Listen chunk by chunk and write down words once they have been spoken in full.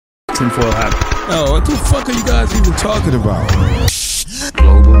tinfoil hat. Oh, what the fuck are you guys even talking about?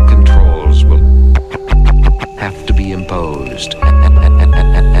 Global controls will have to be imposed,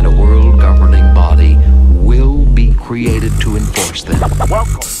 and a world governing body will be created to enforce them.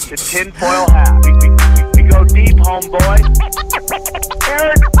 Welcome to Tinfoil Hat. We go deep, homeboy.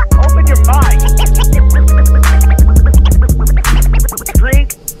 Aaron, open your mind.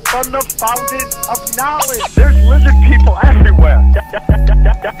 Drink from the fountain of knowledge. There's lizard people everywhere.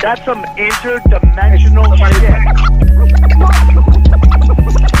 That's some interdimensional shit.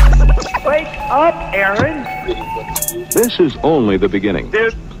 Wake up, Aaron. This is only the beginning.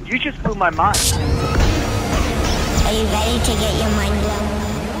 Dude, you just blew my mind. Are you ready to get your mind blown?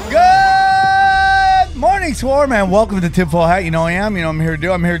 Good morning, Swarm, and welcome to Tinfoil Hat. You know I am. You know I'm here to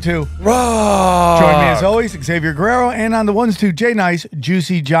do. I'm here to join me as always, Xavier Guerrero, and on the ones too, Jay Nice,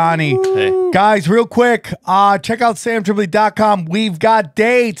 Juicy Johnny. Hey. Guys, real quick, check out SamTripoli.com. We've got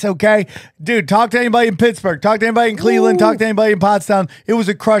dates, okay? Dude, talk to anybody in Pittsburgh. Talk to anybody in Cleveland. Talk to anybody in Pottstown. It was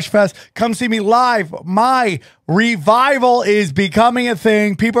a crush fest. Come see me live. My revival is becoming a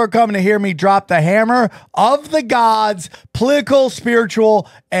thing. People are coming to hear me drop the hammer of the gods, political, spiritual,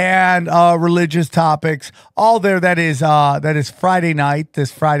 and religious topics. All there. That is Friday night,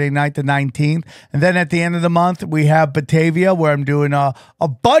 this Friday night, the 19th. And then at the end of the month, we have Batavia, where I'm doing a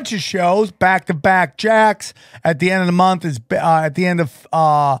bunch of shows, back-to-back jacks. At the end of the month is at the end of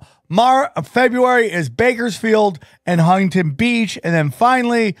February is Bakersfield and Huntington Beach. And then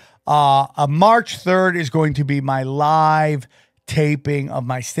finally, March 3rd is going to be my live taping of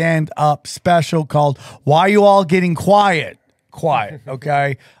my stand-up special called Why You All Getting Quiet? Quiet,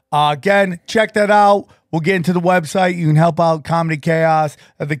 okay? Again, check that out. We'll get into the website. You can help out Comedy Chaos,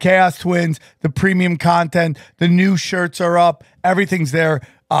 the Chaos Twins, the premium content. The new shirts are up. Everything's there.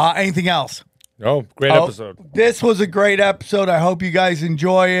 Anything else? Oh, great episode. This was a great episode. I hope you guys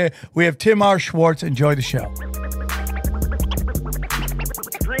enjoy it. We have Tim R. Shwartz. Enjoy the show.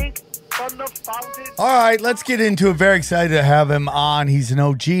 Drink from the fountain. All right, let's get into it. Very excited to have him on. He's an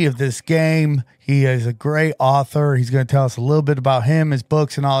OG of this game. He is a great author. He's going to tell us a little bit about him, his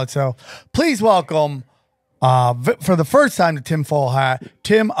books, and all that. So please welcome, for the first time to Tinfoil Hat,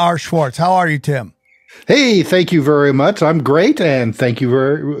 Tim R. Shwartz. How are you, Tim? Hey, thank you very much. I'm great, and thank you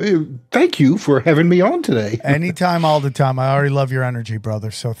for having me on today. Anytime, all the time. I already love your energy,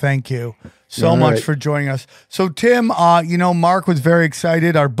 brother. So thank you so much for joining us. So Tim, you know, Mark was very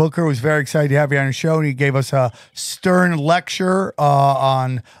excited. Our booker was very excited to have you on the show, and he gave us a stern lecture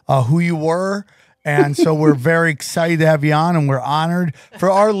on who you were. And so we're very excited to have you on, and we're honored. For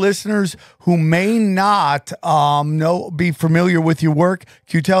our listeners who may not be familiar with your work,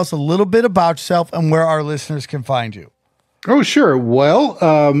 can you tell us a little bit about yourself and where our listeners can find you? Oh, sure. Well,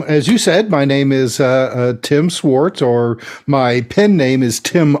 as you said, my name is Tim Schwartz, or my pen name is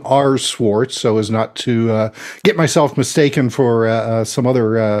Tim R. Schwartz, so as not to get myself mistaken for some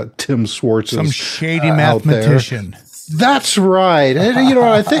other Tim Schwartz, some shady mathematician. That's right. And, you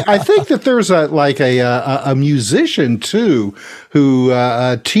know, I think that there's a musician too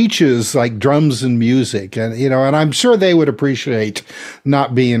who teaches like drums and music, and you know, and I'm sure they would appreciate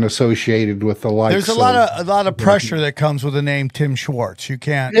not being associated with the likes. There's a lot of pressure that comes with the name Tim Schwartz. You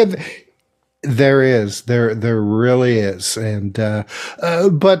can't. There really is. And,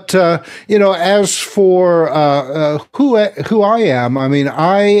 but, you know, as for, who I am, I mean,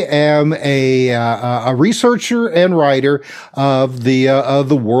 I am a researcher and writer of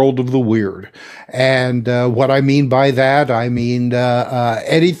the world of the weird. And, what I mean by that, I mean,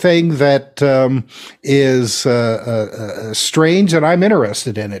 anything that, is, strange, and I'm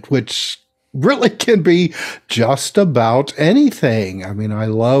interested in it, which really can be just about anything. I mean, I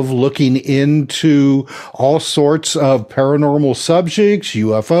love looking into all sorts of paranormal subjects,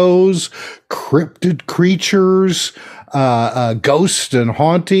 UFOs, cryptid creatures, ghosts and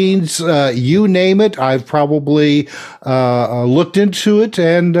hauntings, you name it. I've probably looked into it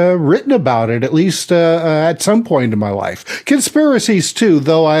and written about it, at least at some point in my life. Conspiracies too,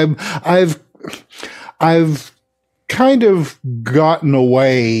 though I've kind of gotten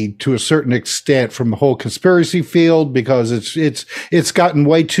away to a certain extent from the whole conspiracy field because it's gotten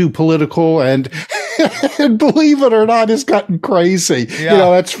way too political, and and believe it or not, it's gotten crazy. Yeah. You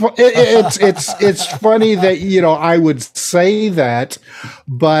know, it's funny that, you know, I would say that,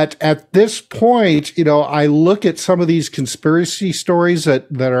 but at this point, you know, I look at some of these conspiracy stories that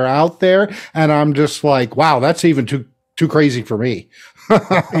are out there, and I'm just like, wow, that's even too crazy for me.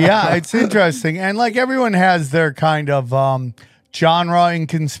 Yeah, it's interesting. And like everyone has their kind of genre in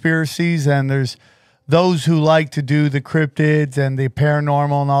conspiracies, and there's those who like to do the cryptids and the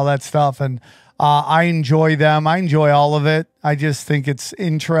paranormal and all that stuff. And I enjoy them. I enjoy all of it. I just think it's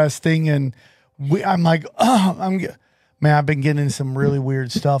interesting, and I'm like, man, I've been getting some really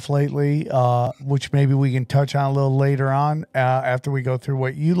weird stuff lately, which maybe we can touch on a little later on after we go through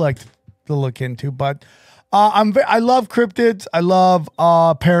what you like to look into. But I love cryptids. I love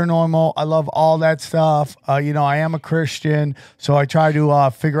paranormal. I love all that stuff. I am a Christian, so I try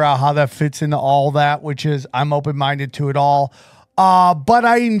to figure out how that fits into all that, which is I'm open-minded to it all. But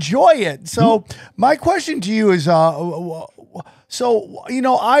I enjoy it. So my question to you is, I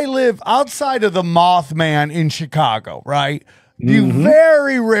live outside of the Mothman in Chicago, right? You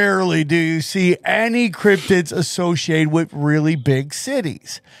very rarely do you see any cryptids associated with really big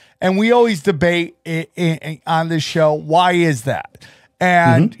cities. And we always debate on this show, why is that?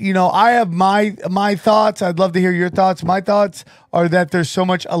 And, I have my thoughts. I'd love to hear your thoughts. My thoughts are that there's so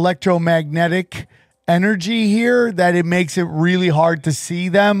much electromagnetic energy here that it makes it really hard to see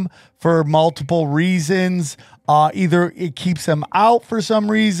them for multiple reasons. Either it keeps them out for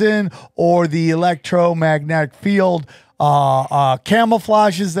some reason, or the electromagnetic field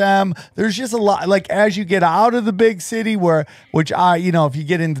camouflages them. There's just a lot, like as you get out of the big city which if you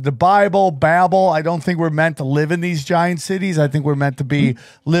get into the Babel, I don't think we're meant to live in these giant cities. I think we're meant to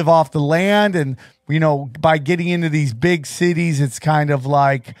live off the land. And, by getting into these big cities, it's kind of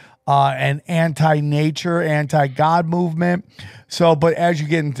like an anti-nature, anti-God movement. So, but as you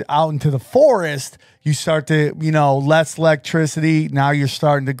get out into the forest, you start to, less electricity. Now you're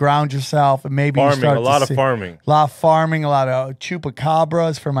starting to ground yourself, and maybe farming, you start a lot of farming, a lot of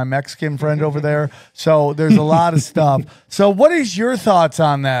chupacabras for my Mexican friend over there. So there's a lot of stuff. So what is your thoughts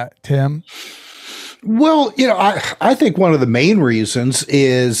on that, Tim? Well, I think one of the main reasons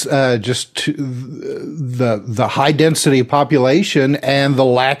is the high density population and the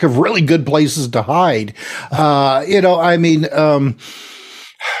lack of really good places to hide.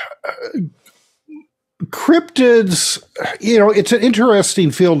 Cryptids, it's an interesting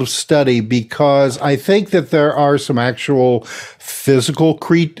field of study because I think that there are some actual physical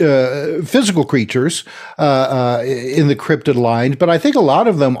creatures in the cryptid line, but I think a lot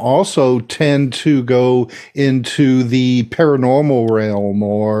of them also tend to go into the paranormal realm,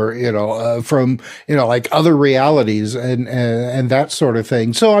 or from like other realities and that sort of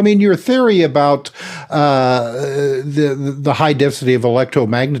thing. So I mean, your theory about the high density of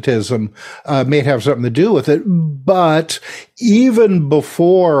electromagnetism may have something to do with it, but even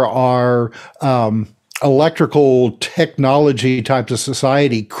before our electrical technology types of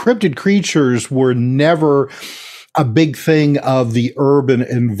society, cryptid creatures were never a big thing of the urban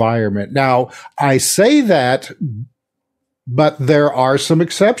environment. Now, I say that, but there are some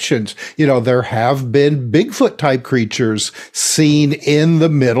exceptions. There have been Bigfoot type creatures seen in the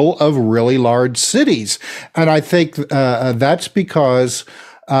middle of really large cities. And I think that's because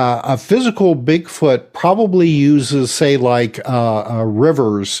a physical Bigfoot probably uses, say, like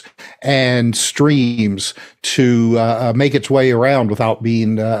rivers and streams to make its way around without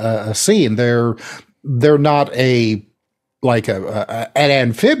being seen. They're not an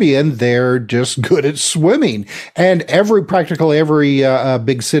amphibian. They're just good at swimming. And practically every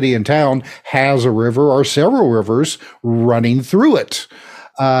big city and town has a river or several rivers running through it.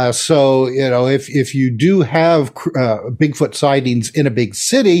 So, if you do have Bigfoot sightings in a big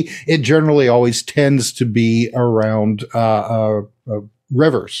city, it generally always tends to be around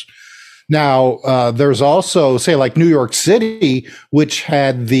rivers. Now, there's also, say, like New York City, which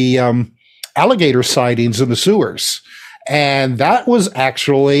had the alligator sightings in the sewers. And that was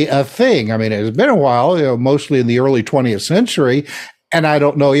actually a thing. I mean, it's been a while, mostly in the early 20th century. And I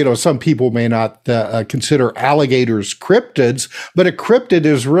don't know, some people may not consider alligators cryptids, but a cryptid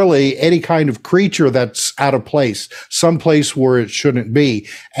is really any kind of creature that's out of place, someplace where it shouldn't be.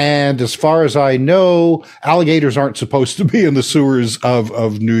 And as far as I know, alligators aren't supposed to be in the sewers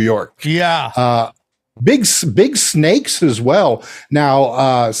of New York. Yeah. Big snakes as well.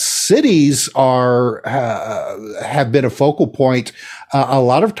 Now, cities have been a focal point a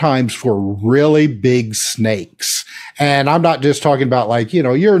lot of times for really big snakes. And I'm not just talking about like,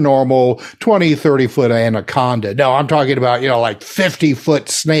 your normal 20, 30 foot anaconda. No, I'm talking about, like 50-foot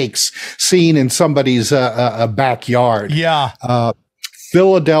snakes seen in somebody's backyard. Yeah.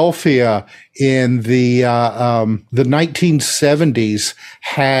 Philadelphia in the 1970s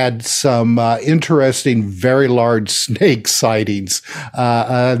had some interesting, very large snake sightings,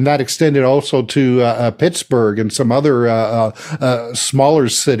 and that extended also to Pittsburgh and some other smaller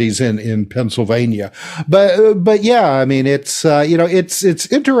cities in Pennsylvania. But yeah, I mean, it's it's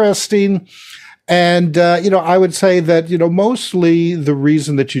interesting. And, I would say that, mostly the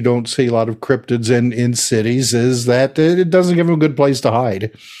reason that you don't see a lot of cryptids in cities is that it doesn't give them a good place to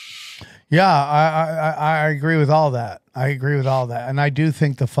hide. Yeah, I agree with all that. I agree with all that. And I do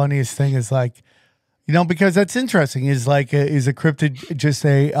think the funniest thing is like, because that's interesting, is like, is a cryptid just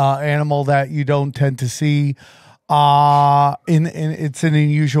a animal that you don't tend to see it's in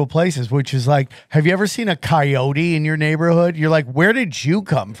unusual places, which is like, have you ever seen a coyote in your neighborhood? You're like, where did you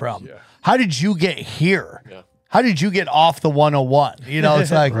come from? Yeah. How did you get here? Yeah. How did you get off the 101?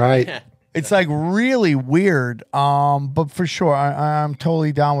 It's like, right. It's like really weird. But for sure, I'm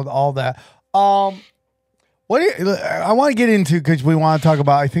totally down with all that. I want to get into, because we want to talk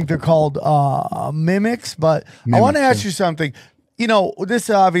about, I think they're called mimics, but I want to ask you something. This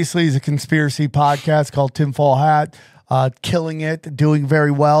obviously is a conspiracy podcast called Tinfoil Hat, killing it, doing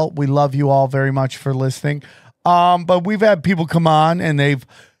very well. We love you all very much for listening. But we've had people come on and they've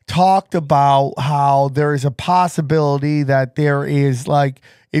talked about how there is a possibility that there is, like,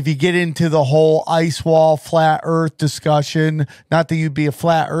 if you get into the whole ice wall, flat earth discussion, not that you'd be a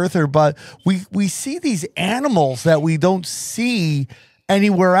flat earther, but we see these animals that we don't see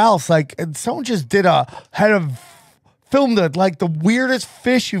anywhere else. Like, someone just filmed like the weirdest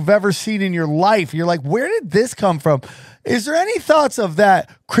fish you've ever seen in your life. You're like, where did this come from? Is there any thoughts of that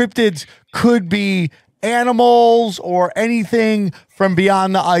cryptids could be animals or anything from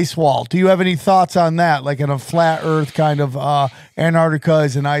beyond the ice wall? Do you have any thoughts on that? Like in a flat earth kind of Antarctica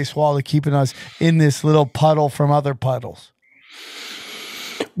is an ice wall to keeping us in this little puddle from other puddles.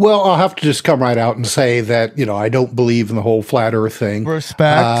 Well, I'll have to just come right out and say that, I don't believe in the whole flat earth thing.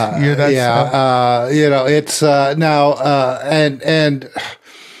 Respect. It's now, and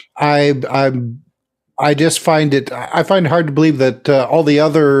I just find it hard to believe that all the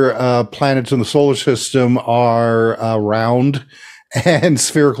other planets in the solar system are round and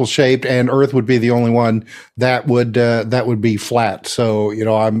spherical shaped, and Earth would be the only one that would be flat. So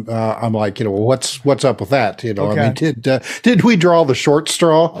I'm like, what's up with that? Okay. I mean, did we draw the short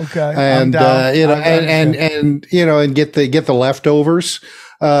straw? Okay, and and get the leftovers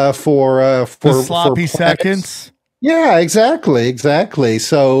for the sloppy seconds. Yeah, exactly.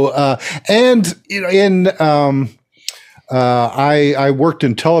 So, I worked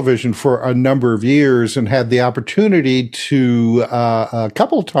in television for a number of years and had the opportunity to, a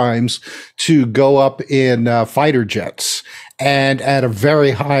couple times to go up in fighter jets and at a very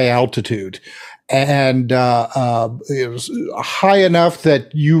high altitude. And it was high enough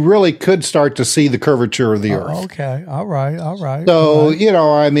that you really could start to see the curvature of the Earth. Okay, all right. So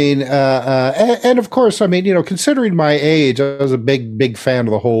and of course, considering my age, I was a big fan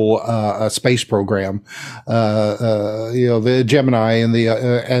of the whole space program, the Gemini and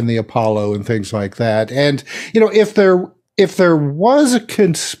the Apollo and things like that. And if there was a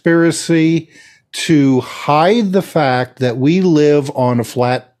conspiracy to hide the fact that we live on a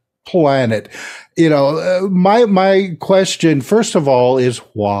flat planet, my question, first of all, is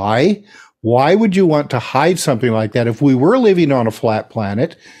why? Why would you want to hide something like that? If we were living on a flat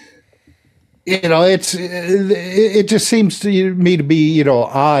planet, it just seems to me to be,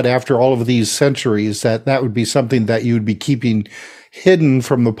 odd after all of these centuries that would be something that you would be keeping hidden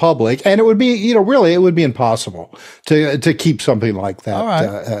from the public. And it would be, really, it would be impossible to keep something like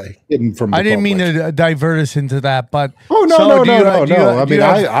that hidden from the public. I didn't mean to divert us into that, but. Oh, no.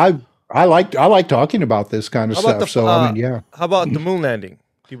 I like talking about this kind of stuff. How about the moon landing?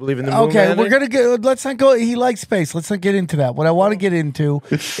 Do you believe in the moon landing? Okay, let's not go. He likes space. Let's not get into that. What I want to get into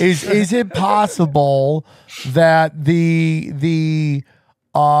is it possible that that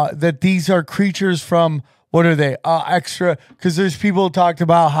these are creatures from, what are they? Extra, because there's people who talked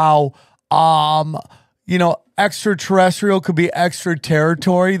about how extraterrestrial could be extra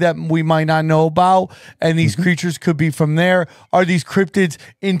territory that we might not know about, and these creatures could be from there. Are these cryptids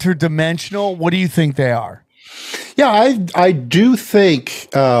interdimensional? What do you think they are? Yeah, I do think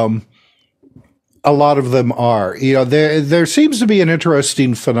a lot of them are. There seems to be an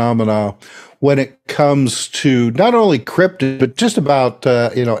interesting phenomena when it comes to not only cryptids, but just about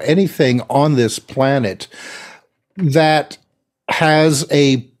anything on this planet that has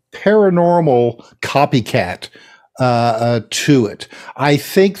a paranormal copycat to it. I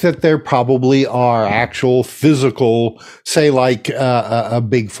think that there probably are actual physical, say like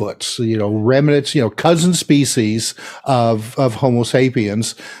Bigfoots, remnants, cousin species of Homo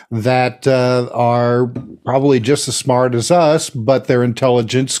sapiens that are probably just as smart as us, but their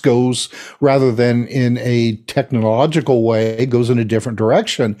intelligence goes, rather than in a technological way, goes in a different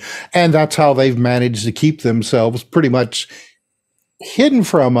direction. And that's how they've managed to keep themselves pretty much hidden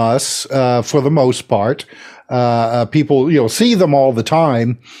from us for the most part. People, see them all the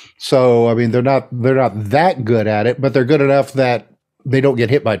time. So, they're not that good at it, but they're good enough that they don't get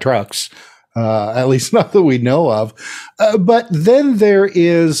hit by trucks. At least not that we know of. But then there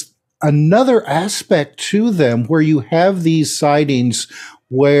is another aspect to them where you have these sightings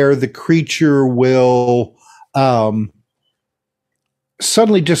where the creature will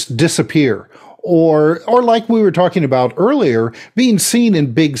suddenly just disappear. Or like we were talking about earlier, being seen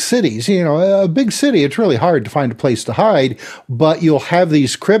in big cities. You know, a big city, it's really hard to find a place to hide, but you'll have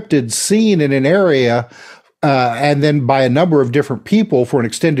these cryptids seen in an area and then by a number of different people for an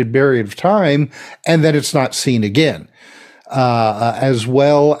extended period of time, and then it's not seen again. As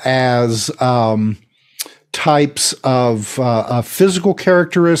well as types of physical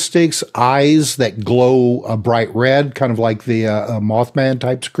characteristics, eyes that glow a bright red, kind of like the Mothman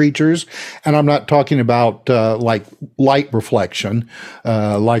types of creatures. And I'm not talking about like light reflection,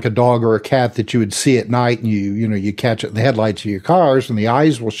 like a dog or a cat that you would see at night and you catch it in the headlights of your cars and the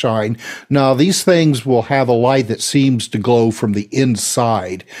eyes will shine. No, these things will have a light that seems to glow from the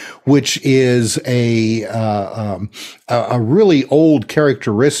inside, which is a really old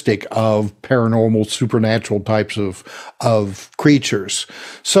characteristic of paranormal, supernatural types of creatures.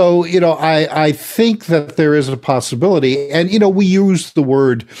 So, I think that there is a possibility, and, we use the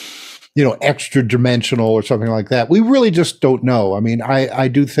word, extra dimensional or something like that. We really just don't know. I mean, I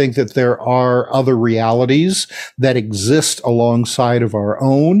do think that there are other realities that exist alongside of our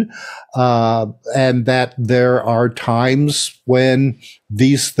own, and that there are times when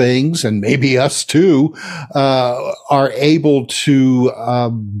these things, and maybe us too, are able to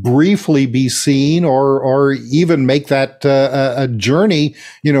briefly be seen or even make that a journey,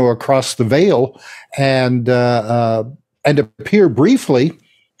 across the veil and appear briefly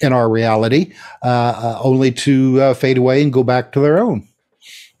in our reality, only to fade away and go back to their own.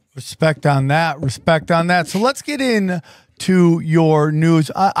 Respect on that. So let's get in to your news.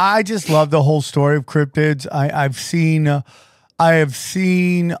 I just love the whole story of cryptids. I have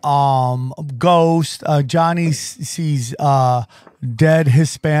seen ghosts. Johnny sees dead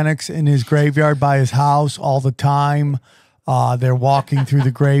Hispanics in his graveyard by his house all the time. They're walking through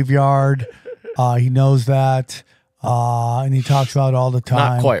the graveyard. He knows that. And he talks about it all the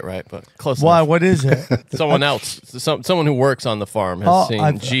time. Not quite right, but close Why? enough. What is it? Someone else, someone who works on the farm has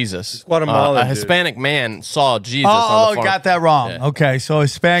seen Jesus. Guatemalan a Hispanic man saw Jesus on the farm. Got that wrong. Yeah. Okay, so a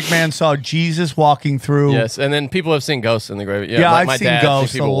Hispanic man saw Jesus walking through. Yes, and then people have seen ghosts in the grave. Yeah, like I've seen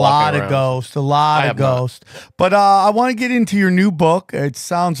ghosts, a lot of ghosts. But I want to get into your new book. It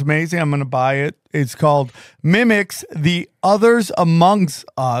sounds amazing. I'm going to buy it. It's called Mimics, the Others Amongst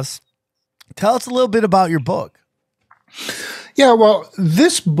Us. Tell us a little bit about your book. Yeah, well,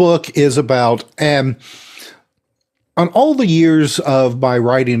 this book is about, on all the years of my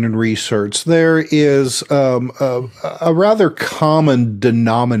writing and research, there is a rather common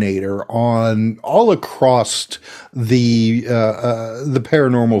denominator on all across the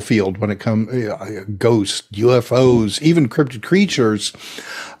paranormal field when it comes ghosts, UFOs, even cryptid creatures,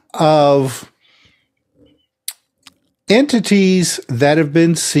 of entities that have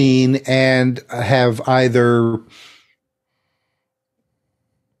been seen and have either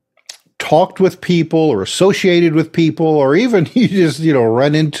talked with people or associated with people, or even you just,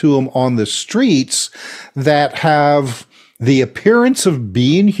 run into them on the streets that have the appearance of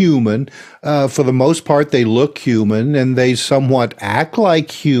being human. For the most part, they look human and they somewhat act like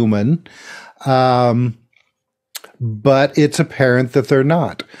human. But it's apparent that they're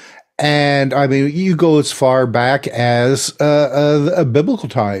not. And I mean, you go as far back as biblical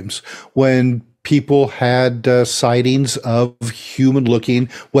times when people had sightings of human-looking,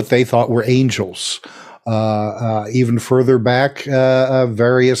 what they thought were angels. Even further back,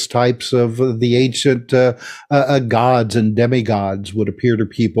 various types of the ancient gods and demigods would appear to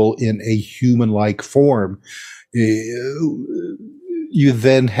people in a human-like form. You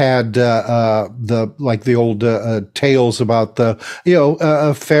then had the old tales about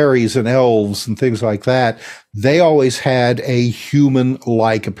the fairies and elves and things like that. They always had a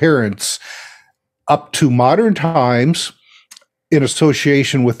human-like appearance. Up to modern times, in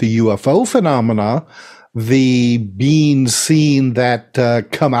association with the UFO phenomena, the beings seen that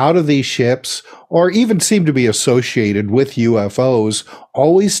come out of these ships, or even seem to be associated with UFOs,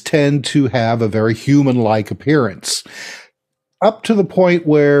 always tend to have a very human-like appearance. Up to the point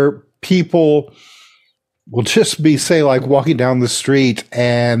where people will just be, say, like walking down the street,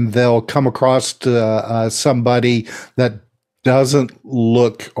 and they'll come across somebody that doesn't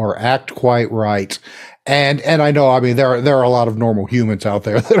look or act quite right. And I know, I mean, there are a lot of normal humans out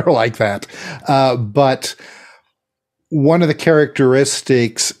there that are like that. But one of the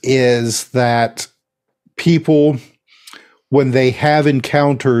characteristics is that people, when they have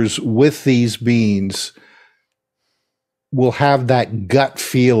encounters with these beings, will have that gut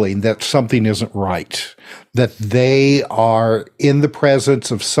feeling that something isn't right, that they are in the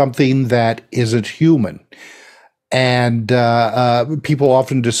presence of something that isn't human. And people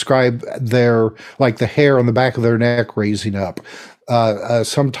often describe like the hair on the back of their neck raising up.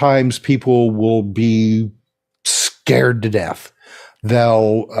 Sometimes people will be scared to death.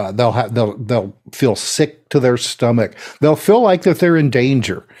 They'll feel sick to their stomach. They'll feel like that they're in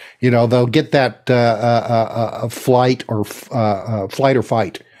danger. They'll get that flight or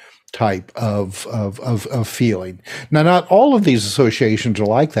fight type of feeling. Now, not all of these associations are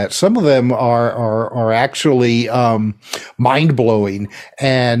like that. Some of them are actually mind blowing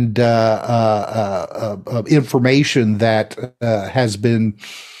and information that has been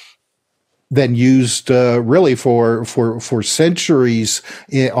then used really for centuries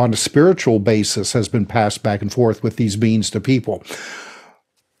on a spiritual basis, has been passed back and forth with these beings to people.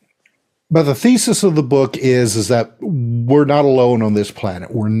 But the thesis of the book is that we're not alone on this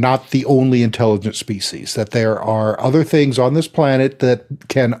planet. We're not the only intelligent species, that there are other things on this planet that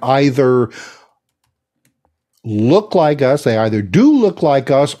can either look like us, they either do look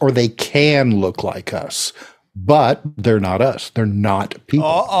like us, or they can look like us. But they're not us. They're not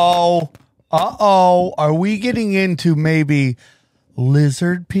people. Are we getting into maybe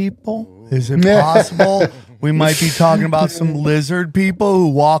lizard people? Is it possible we might be talking about some lizard people who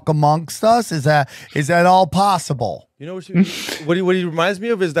walk amongst us? Is that all possible? You know what he reminds me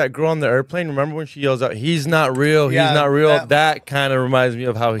of is that girl on the airplane. Remember when she yells out, "He's not real, he's not real"? That kind of reminds me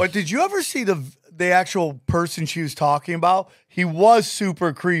of how. But did you ever see the actual person she was talking about? He was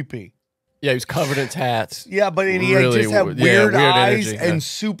super creepy. Yeah, he was covered in tats. Yeah, but he just had weird eyes and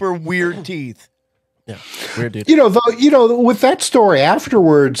super weird teeth. Yeah, weird dude. With that story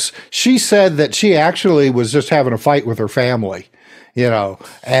afterwards, she said that she actually was just having a fight with her family,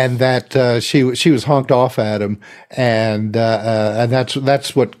 and that she was honked off at him, and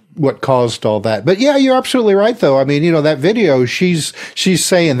that's what caused all that. But yeah, you're absolutely right, though. I mean, that video, she's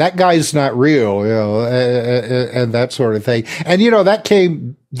saying that guy's not real, and that sort of thing. And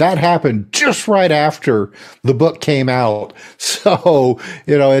that happened just right after the book came out. So,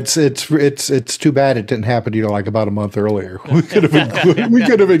 it's too bad it didn't happen, like about a month earlier. We could have been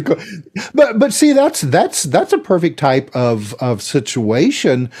but see, that's a perfect type of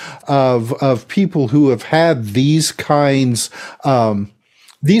situation of people who have had these kinds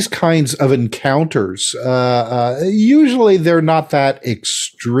of encounters. Usually they're not that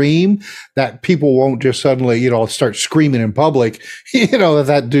extreme that people won't just suddenly, start screaming in public,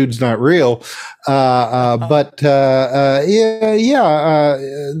 that dude's not real. It's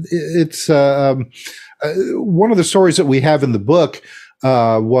one of the stories that we have in the book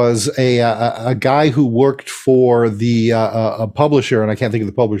was a guy who worked for a publisher, and I can't think of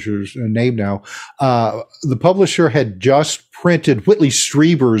the publisher's name now. The publisher had just printed Whitley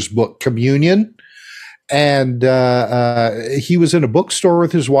Strieber's book, Communion. And he was in a bookstore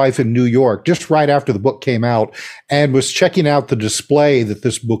with his wife in New York just right after the book came out, and was checking out the display that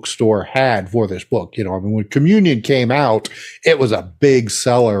this bookstore had for this book. When Communion came out, it was a big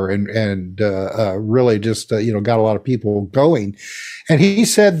seller and really just, got a lot of people going. And he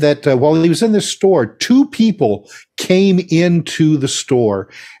said that while he was in this store, two people came into the store,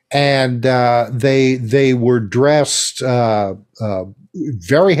 and they were dressed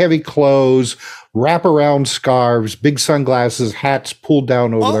very heavy clothes, wraparound scarves, big sunglasses, hats pulled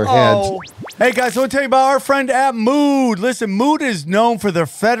down over their heads. Hey guys, I want to tell you about our friend at Mood. Listen, Mood is known for their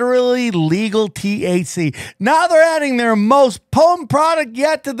federally legal THC. Now they're adding their most potent product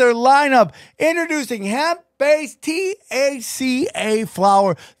yet to their lineup, introducing hemp-based THCA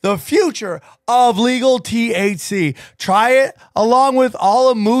flower, the future of legal THC. Try it along with all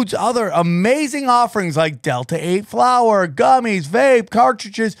of Mood's other amazing offerings like Delta 8 flower, gummies, vape,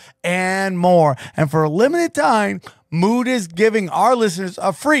 cartridges, and more. And for a limited time, Mood is giving our listeners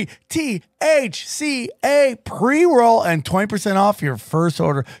a free THCA pre-roll and 20% off your first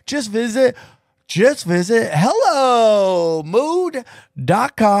order. Just visit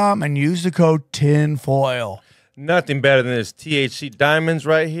hellomood.com and use the code TINFOIL. Nothing better than this THC diamonds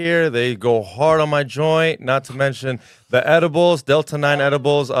right here. They go hard on my joint. Not to mention the edibles, Delta 9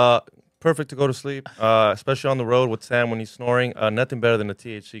 edibles. Perfect to go to sleep, especially on the road with Sam when he's snoring. Nothing better than a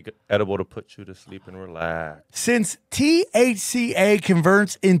THC edible to put you to sleep and relax. Since THCA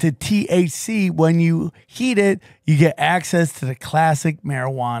converts into THC when you heat it, you get access to the classic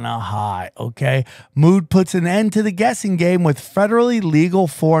marijuana high, okay? Mood puts an end to the guessing game with federally legal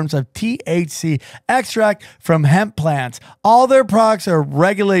forms of THC extract from hemp plants. All their products are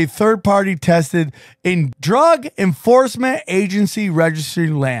regulated, third-party tested in Drug Enforcement Agency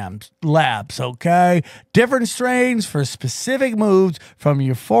registered labs, okay? Different strains for specific moods, from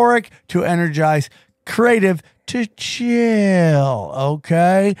euphoric to energized. creative to chill,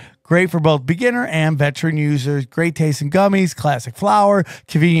 okay? Great for both beginner and veteran users. Great taste in gummies, classic flour,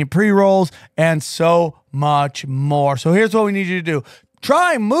 convenient pre-rolls, and so much more. So here's what we need you to do.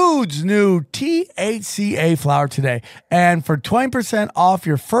 Try Mood's new THCA flower today. And for 20% off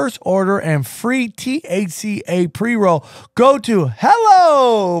your first order and free THCA pre-roll, go to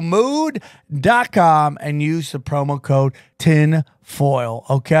HelloMood.com and use the promo code TINFOIL,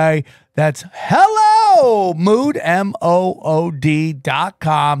 okay? That's HelloMood,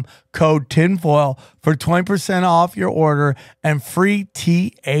 MOOD.com, code TINFOIL for 20% off your order and free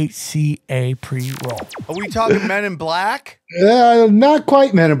THCA pre-roll. Are we talking Men in Black? Not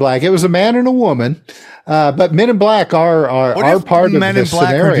quite Men in Black. It was a man and a woman, but Men in Black are part of Men in this Black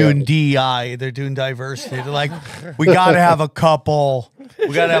scenario. are doing DEI. They're doing diversity. They're like, we got to have a couple.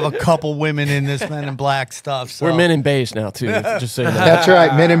 We got to have a couple women in this Men in Black stuff. So. We're Men in Beige now too. Just so you know. That's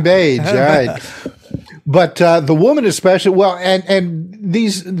right, Men in Beige. All right. But the woman especially, well, and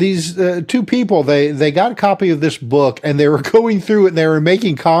these two people, they got a copy of this book and they were going through it and they were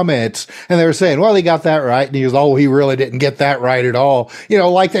making comments and they were saying, well, he got that right. And he was, oh, he really didn't get that right at all. You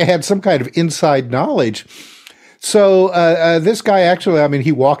know, like they had some kind of inside knowledge. So this guy actually, I mean,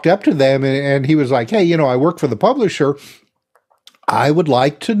 he walked up to them and he was like, hey, you know, I work for the publisher. I would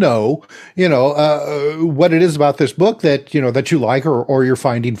like to know, you know, what it is about this book that, you know, that you like or you're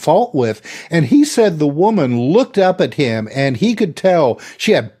finding fault with. And he said the woman looked up at him and he could tell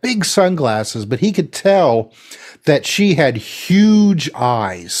she had big sunglasses, but he could tell that she had huge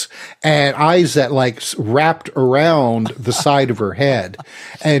eyes and eyes that like wrapped around the side of her head.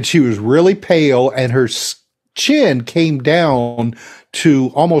 And she was really pale and her chin came down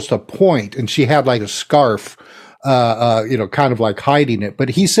to almost a point and she had like a scarf you know, kind of like hiding it. But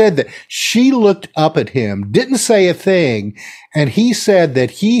he said that she looked up at him, didn't say a thing. And he said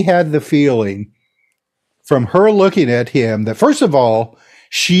that he had the feeling from her looking at him that, first of all,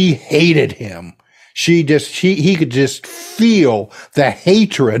 she hated him. He could just feel the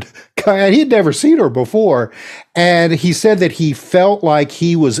hatred. He'd never seen her before. And he said that he felt like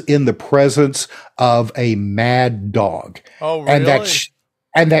he was in the presence of a mad dog. Oh, really?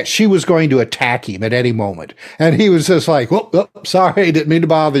 And that she was going to attack him at any moment. And he was just like, oh, sorry, didn't mean to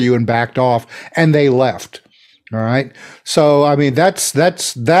bother you, and backed off. And they left. All right. So, I mean,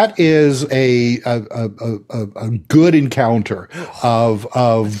 that is a good encounter of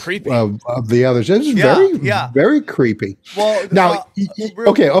the others. It's very creepy. Well, now,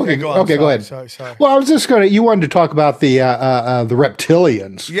 okay, go ahead. Sorry. Well, I was just you wanted to talk about the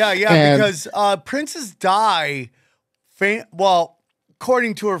reptilians. Yeah, because Princess Di,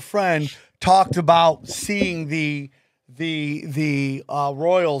 according to her friend, talked about seeing the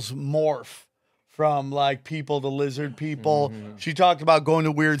royals morph from like people to lizard people. Mm-hmm. She talked about going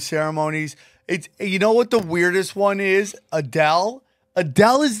to weird ceremonies. It's, you know what the weirdest one is? Adele.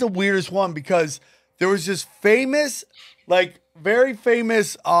 Adele is the weirdest one because there was this famous, like very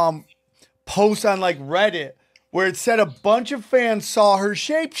famous post on like Reddit where it said a bunch of fans saw her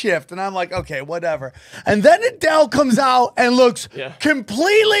shapeshift. And I'm like, okay, whatever. And then Adele comes out and looks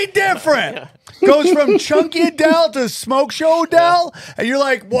completely different. Yeah. Goes from chunky Adele to smoke show Adele. Yeah. And you're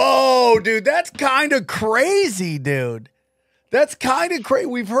like, whoa, dude, that's kind of crazy, dude. That's kind of crazy.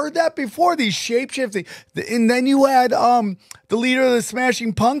 We've heard that before, these shapeshifting. And then you had the leader of the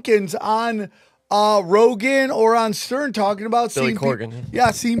Smashing Pumpkins on Rogan or on Stern talking about Billy Corgan.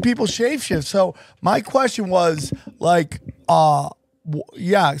 Seeing people shapeshift. So my question was like, so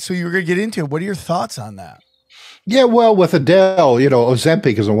you were gonna get into it. What are your thoughts on that? Yeah, well, with Adele, you know,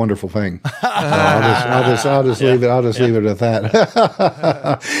 Ozempic is a wonderful thing. I'll just leave it at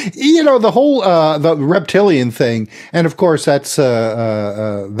that. You know, the whole the reptilian thing, and of course that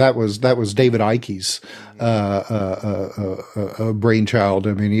was David Icke's brainchild.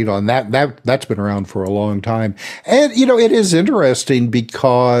 I mean, you know, and that's been around for a long time. And you know, it is interesting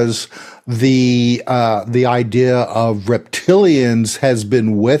because the idea of reptilians has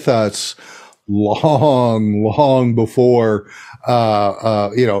been with us long before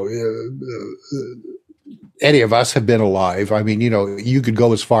any of us have been alive. I mean, you know, you could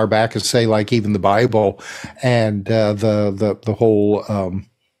go as far back as say like even the Bible and the whole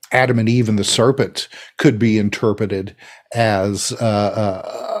Adam and Eve and the serpent could be interpreted as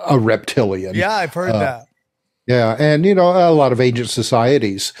a reptilian. Yeah, I've heard that. Yeah, and a lot of ancient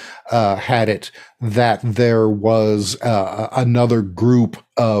societies had it that there was another group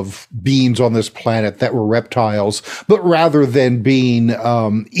of beings on this planet that were reptiles, but rather than being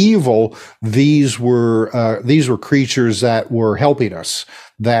evil, these were creatures that were helping us,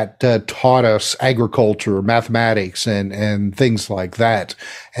 that taught us agriculture, mathematics, and things like that.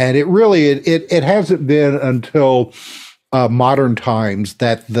 And it really it hasn't been until modern times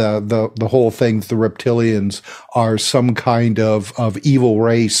that the whole thing, the reptilians are some kind of evil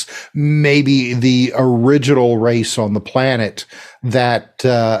race, maybe the original race on the planet that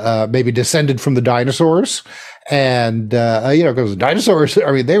maybe descended from the dinosaurs. And because the dinosaurs,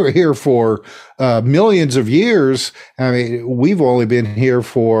 I mean, they were here for millions of years. I mean, we've only been here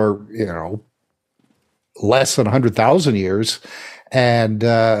for less than 100,000 years. And,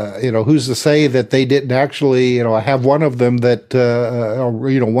 who's to say that they didn't actually, have one of them that,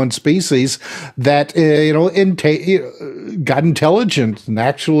 one species that, got intelligent and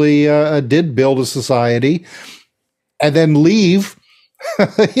actually did build a society and then leave,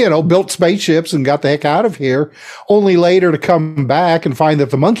 built spaceships and got the heck out of here, only later to come back and find that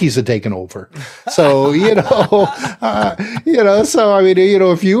the monkeys had taken over. So, so I mean,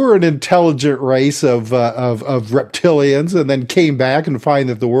 if you were an intelligent race of reptilians and then came back and find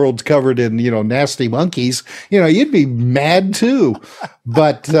that the world's covered in, nasty monkeys, you'd be mad too.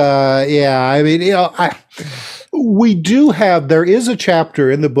 But, I mean, we do have, there is a chapter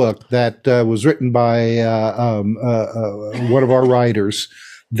in the book that was written by one of our writers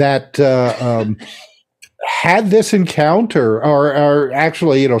that had this encounter, or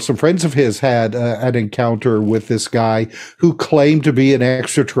actually, some friends of his had an encounter with this guy who claimed to be an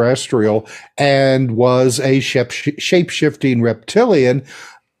extraterrestrial and was a shape-shifting reptilian.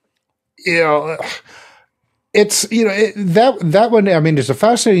 It's, that one, I mean, it's a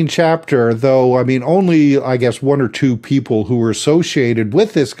fascinating chapter, though. I mean, only, I guess, one or two people who were associated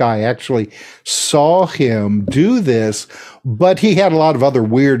with this guy actually saw him do this, but he had a lot of other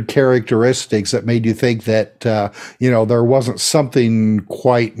weird characteristics that made you think that, there wasn't something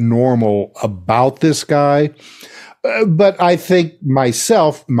quite normal about this guy. But I think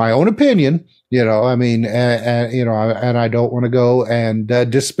myself, my own opinion, I mean, and I don't want to go and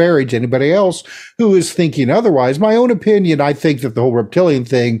disparage anybody else who is thinking otherwise. My own opinion, I think that the whole reptilian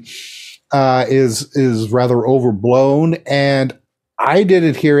thing is rather overblown, and I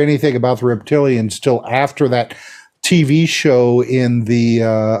didn't hear anything about the reptilians till after that TV show in the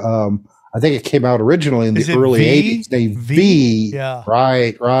I think it came out originally in the early 80s. V. Yeah.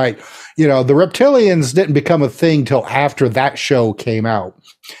 Right. The reptilians didn't become a thing till after that show came out.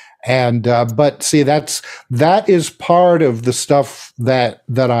 And but see, that is part of the stuff that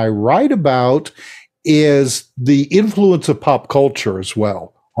I write about, is the influence of pop culture as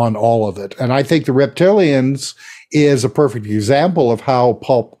well on all of it. And I think the reptilians is a perfect example of how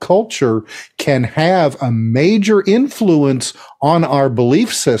pop culture can have a major influence on our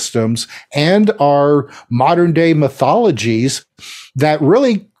belief systems and our modern day mythologies that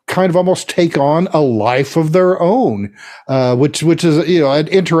really kind of almost take on a life of their own, which is, an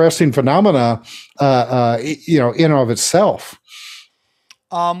interesting phenomena, in and of itself.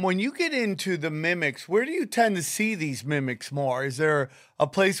 When you get into the mimics, where do you tend to see these mimics more? Is there a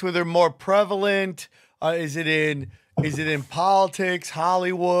place where they're more prevalent? Is it in politics,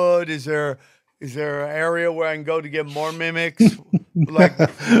 Hollywood? Is there an area where I can go to get more mimics?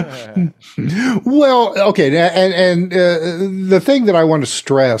 Well, okay, and the thing that I want to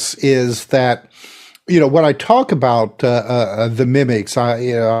stress is that, when I talk about the mimics,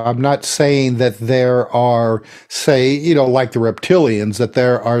 I'm not saying that there are, say, like the reptilians, that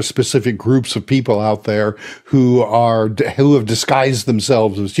there are specific groups of people out there who have disguised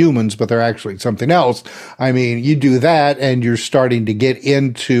themselves as humans, but they're actually something else. I mean, you do that, and you're starting to get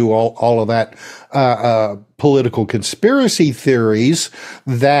into all of that political conspiracy theories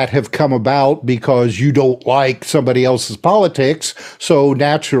that have come about because you don't like somebody else's politics, so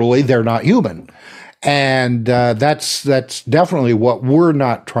naturally they're not human. And that's definitely what we're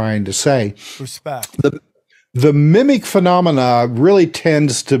not trying to say. Respect. The mimic phenomena really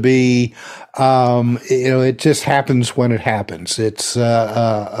tends to be, it just happens when it happens. It's there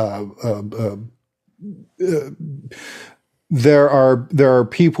are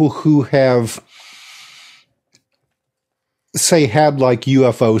people who have, say, had like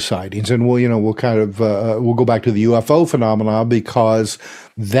UFO sightings, and we'll kind of we'll go back to the UFO phenomena, because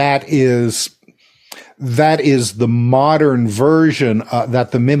that is the modern version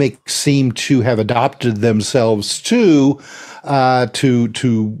that the mimics seem to have adopted themselves to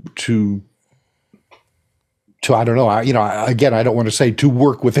I don't know, again, I don't want to say to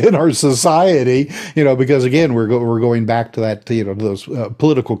work within our society, because again, we're going back to that, those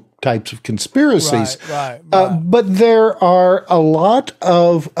political types of conspiracies. Right. But there are a lot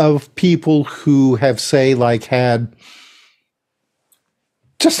of people who have, say, like had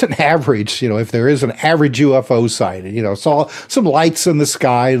just an average, if there is an average UFO sighting, saw some lights in the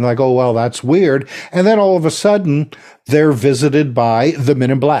sky and like, oh, well, that's weird. And then all of a sudden they're visited by the men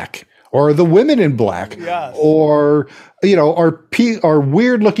in black. Or the women in black, yes. Or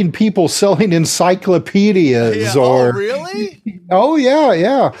weird looking people selling encyclopedias, or really? Oh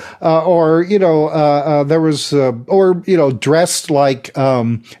yeah. There was dressed like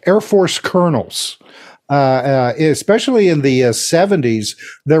Air Force colonels. Especially in the 70s,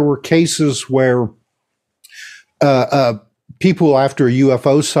 there were cases where people after a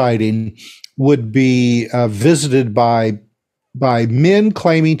UFO sighting would be visited by men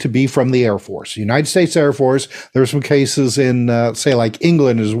claiming to be from the Air Force, United States Air Force. There were some cases in, say, like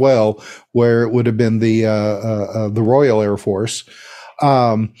England as well, where it would have been the Royal Air Force.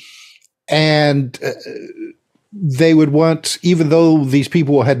 They would want, even though these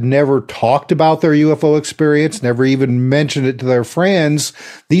people had never talked about their UFO experience, never even mentioned it to their friends,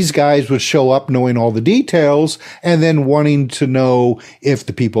 these guys would show up knowing all the details and then wanting to know if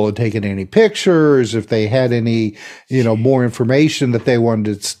the people had taken any pictures, if they had any, more information that they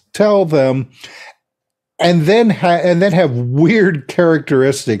wanted to tell them. And then have weird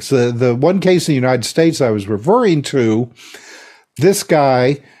characteristics. The one case in the United States I was referring to, this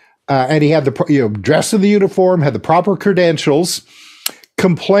guy, and he had dressed in the uniform, had the proper credentials,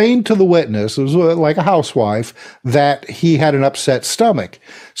 complained to the witness, it was like a housewife, that he had an upset stomach.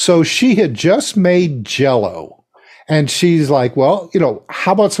 So she had just made Jell-O. And she's like, well,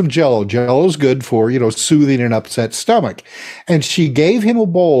 how about some Jell-O? Jell-O's good for, soothing an upset stomach. And she gave him a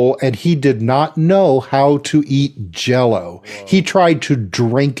bowl, and he did not know how to eat Jell-O. Whoa. He tried to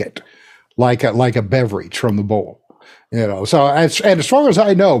drink it like a beverage from the bowl. So as far as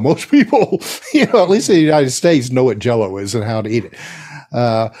I know, most people, at least in the United States, know what Jell-O is and how to eat it.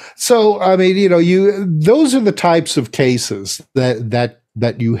 So I mean, those are the types of cases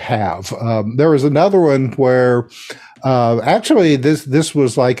that you have. There was another one where actually this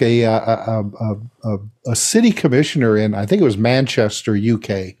was like a city commissioner in, I think it was Manchester,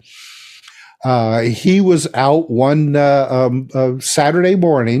 UK. He was out one Saturday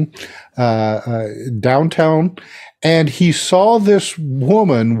morning downtown. And he saw this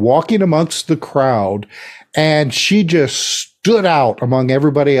woman walking amongst the crowd, and she just stood out among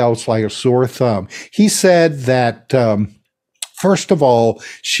everybody else like a sore thumb. He said that, first of all,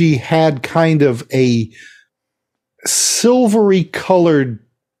 she had kind of a silvery colored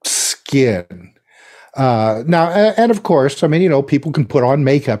skin. Now, and of course, I mean, people can put on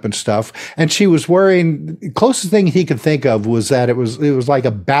makeup and stuff, and she was wearing, the closest thing he could think of was that it was like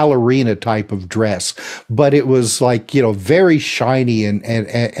a ballerina type of dress, but it was like, very shiny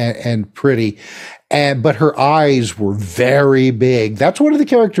and pretty. But her eyes were very big. That's one of the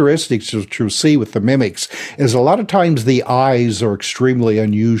characteristics to see with the mimics, is a lot of times the eyes are extremely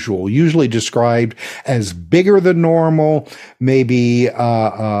unusual, usually described as bigger than normal. Maybe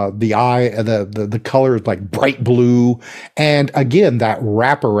the color is like bright blue. And again, that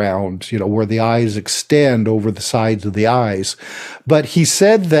wraparound, where the eyes extend over the sides of the eyes. But he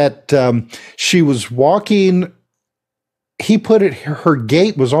said that she was walking. He put it, her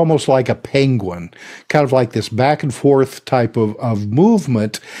gait was almost like a penguin, kind of like this back and forth type of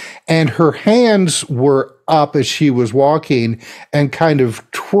movement. And her hands were up as she was walking and kind of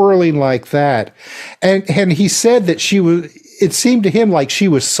twirling like that. And he said that it seemed to him like she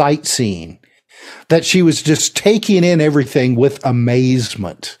was sightseeing, that she was just taking in everything with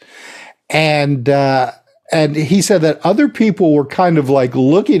amazement. And he said that other people were kind of like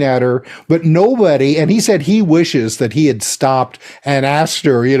looking at her, but nobody. And he said he wishes that he had stopped and asked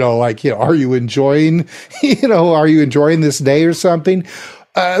her, are you enjoying, are you enjoying this day or something?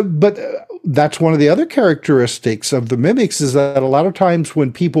 But that's one of the other characteristics of the mimics, is that a lot of times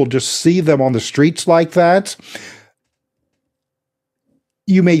when people just see them on the streets like that,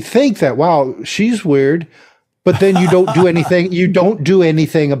 you may think that, wow, she's weird, but then you don't do anything. You don't do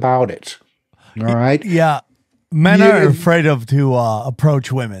anything about it. All right. Yeah. Men are afraid to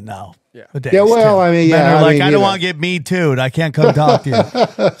approach women now. Yeah. Well, I mean, men are like, I don't want to get me too'd. I can't come talk to you.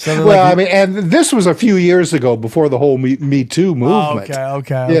 So well, I mean, and this was a few years ago before the whole Me Too movement.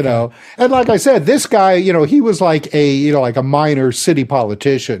 Okay. And like I said, this guy, he was like like a minor city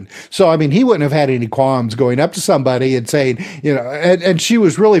politician. So I mean, he wouldn't have had any qualms going up to somebody and saying, and she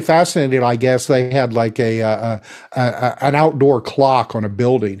was really fascinated. I guess they had like a an outdoor clock on a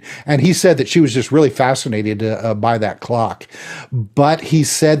building. And he said that she was just really fascinated by that clock. But he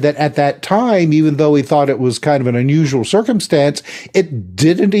said that at that time, even though he thought it was kind of an unusual circumstance, it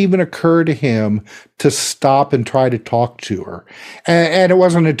didn't even occur to him to stop and try to talk to her. And it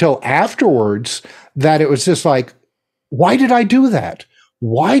wasn't until afterwards that it was just like, why did I do that?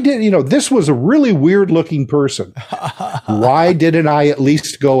 Why did, this was a really weird looking person. Why didn't I at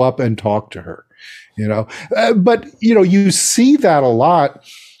least go up and talk to her? But you see that a lot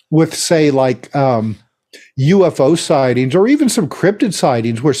with, say, like, UFO sightings or even some cryptid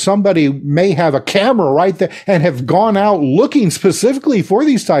sightings where somebody may have a camera right there and have gone out looking specifically for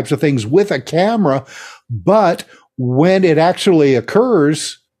these types of things with a camera. But when it actually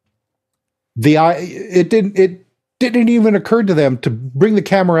occurs, it didn't even occur to them to bring the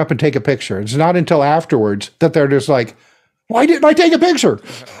camera up and take a picture. It's not until afterwards that they're just like, why didn't I take a picture?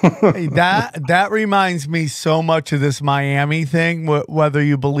 That reminds me so much of this Miami thing, whether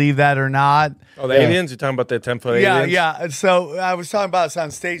you believe that or not. Oh, the aliens? You're talking about the 10-foot aliens? Yeah. So I was talking about this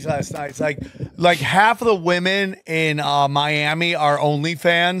on stage last night. It's like half of the women in Miami are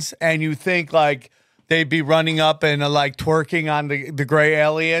OnlyFans, and you think like they'd be running up and like twerking on the gray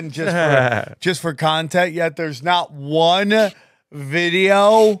alien just for content. Yet there's not one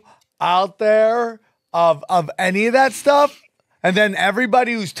video out there of any of that stuff. And then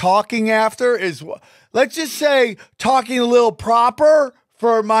everybody who's talking after is, let's just say, talking a little proper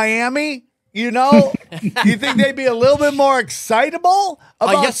for Miami. You think they'd be a little bit more excitable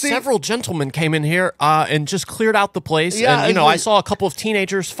about yes, several gentlemen came in here and just cleared out the place. Yeah, and, I saw a couple of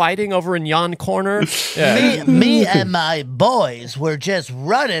teenagers fighting over in yon corner. Yeah. Me and my boys were just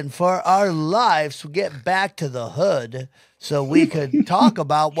running for our lives to get back to the hood so we could talk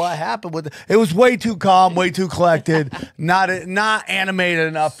about what happened with it. Was way too calm, way too collected, not animated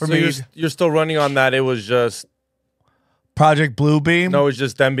enough for me. You're still running on that. It was just Project Bluebeam? No, it's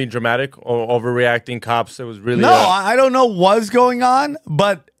just them being dramatic or overreacting cops. It was really... No, I don't know what's going on,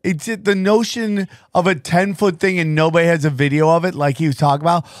 but it's the notion of a 10-foot thing and nobody has a video of it like he was talking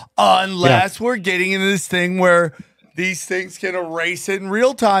about, unless we're getting into this thing where these things can erase it in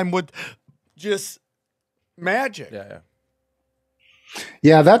real time with just magic. Yeah.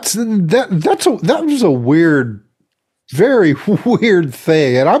 Yeah, that was a weird, very weird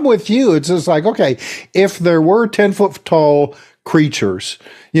thing. And I'm with you. It's just like, okay, if there were 10-foot tall creatures,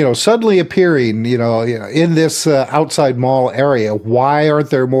 suddenly appearing, in this outside mall area, why aren't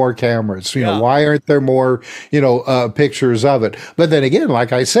there more cameras? Why aren't there more, pictures of it? But then again,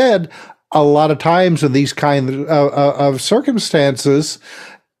 like I said, a lot of times in these kind of circumstances,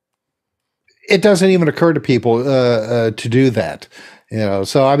 it doesn't even occur to people to do that.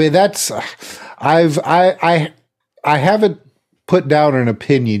 So I mean, that's I haven't put down an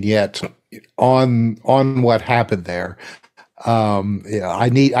opinion yet on what happened there. I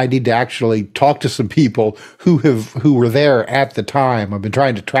need to actually talk to some people who were there at the time. I've been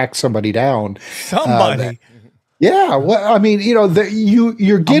trying to track somebody down. Somebody. Yeah, well, I mean, you're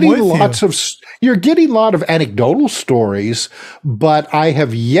getting you're getting a lot of anecdotal stories, but I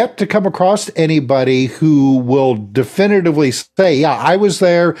have yet to come across anybody who will definitively say, yeah, I was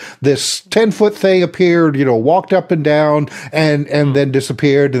there, this 10-foot thing appeared, walked up and down and then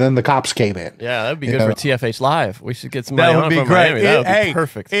disappeared, and then the cops came in. Yeah, that'd be good for TFH Live. We should get some That would be great. Miami. That would be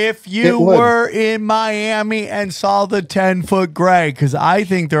perfect. If you were in Miami and saw the 10-foot gray, because I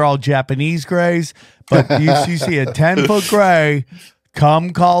think they're all Japanese grays, but you see a 10-foot gray,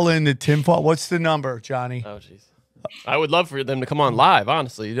 come call in the 10-foot. What's the number, Johnny? Oh, jeez. I would love for them to come on live,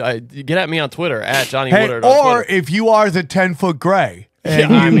 honestly. Get at me on Twitter, at Johnny Woodard. Or if you are the 10-foot gray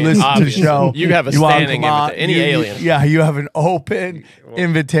and you listen to the show. You have a standing invitation. Any alien. You have an open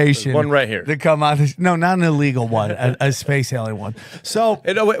invitation. One right here. To come on. No, not an illegal one, a space alien one. So,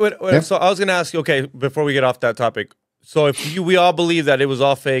 wait. So I was going to ask you, okay, before we get off that topic, so if we all believe that it was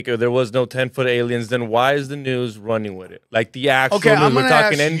all fake or there was no 10-foot aliens, then why is the news running with it? Like the actual news. We're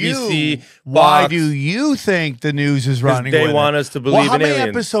talking NBC, Fox. Why do you think the news is running with it? They want us to believe in aliens. How many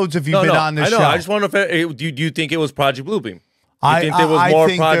episodes have you been on this show? I just want to know, do you think it was Project Bluebeam? I think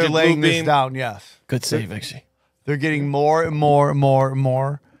they're laying this down, yes. Good save, actually. They're getting more and more and more and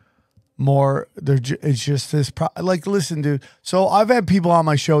more. It's just this listen, dude, so I've had people on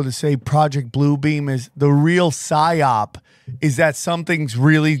my show that say Project Bluebeam is the real psyop, is that something's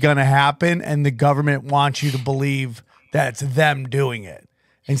really gonna happen and the government wants you to believe that it's them doing it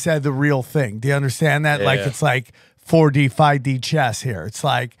instead of the real thing. Do you understand that? It's like 4D 5D chess here. It's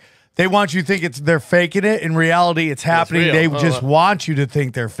like They want you to think they're faking it. In reality, it's happening. real. They just want you to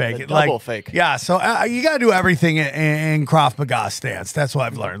think they're faking it. Double fake. Yeah, so you got to do everything in Krav Maga stance. That's what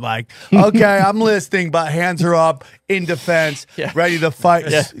I've learned. Like, okay, I'm listening, but hands are up in defense, ready to fight.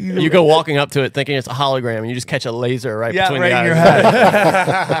 Yeah. You go walking up to it thinking it's a hologram, and you just catch a laser right between the eyes. In your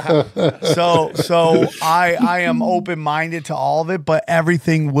head. so I am open-minded to all of it, but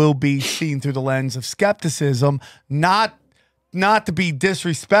everything will be seen through the lens of skepticism, not to be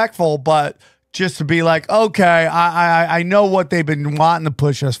disrespectful, but just to be like, okay, I know what they've been wanting to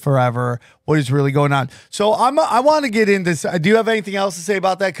push us forever. What is really going on? So I want to get into. Do you have anything else to say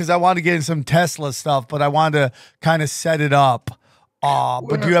about that? Because I want to get in some Tesla stuff, but I want to kind of set it up.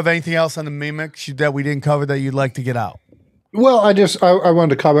 But do you have anything else on the mimics that we didn't cover that you'd like to get out? Well, I wanted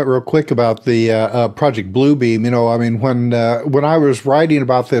to comment real quick about the Project Bluebeam. You know, I mean, when I was writing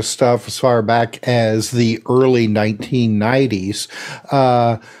about this stuff as far back as the early 1990s,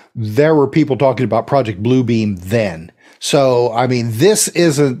 there were people talking about Project Bluebeam then. So, I mean,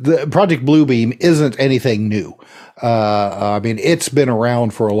 Project Bluebeam isn't anything new. I mean, it's been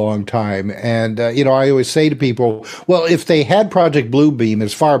around for a long time. And, you know, I always say to people, well, if they had Project Bluebeam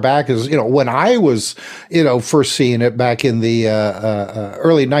as far back as, you know, when I was, you know, first seeing it back in the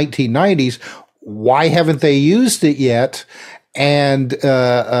early 1990s, why haven't they used it yet? And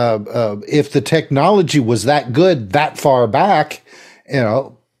if the technology was that good that far back, you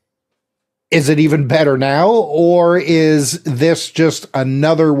know, is it even better now, or is this just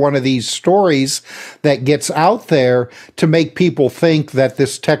another one of these stories that gets out there to make people think that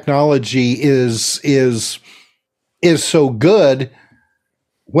this technology is so good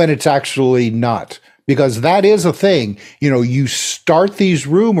when it's actually not? Because that is a thing. You know, you start these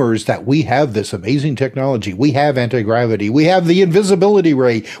rumors that we have this amazing technology. We have anti-gravity. We have the invisibility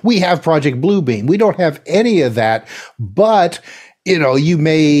ray. We have Project Bluebeam. We don't have any of that, but you know, you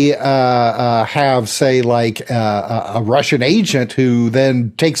may have, say, like a Russian agent who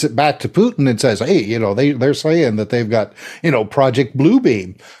then takes it back to Putin and says, hey, you know, they're saying that they've got, you know, Project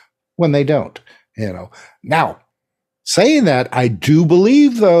Bluebeam, when they don't, you know. Now, saying that, I do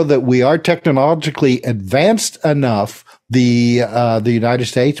believe, though, that we are technologically advanced enough, the United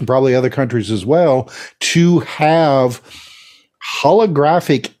States and probably other countries as well, to have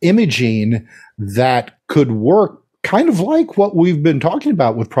holographic imaging that could work kind of like what we've been talking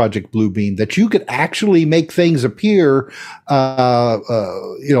about with Project Bluebeam, that you could actually make things appear, you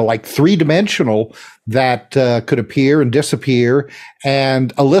know, like three-dimensional, that could appear and disappear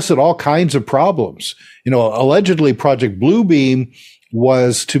and elicit all kinds of problems. You know, allegedly Project Bluebeam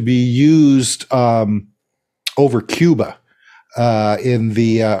was to be used over Cuba in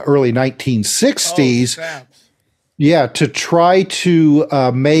the early 1960s. Oh, yeah, to try to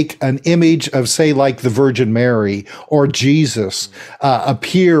make an image of, say, like the Virgin Mary or Jesus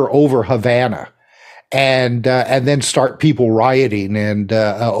appear over Havana, and then start people rioting and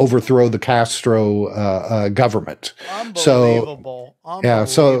overthrow the Castro government. Unbelievable.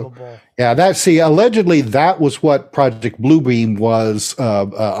 Allegedly that was what Project Bluebeam was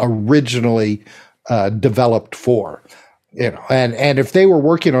originally developed for. You know, and if they were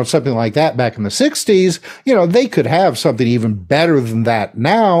working on something like that back in the 60s, you know, they could have something even better than that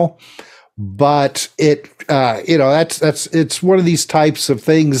now. But it, you know, it's one of these types of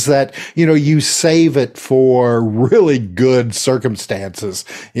things that, you know, you save it for really good circumstances,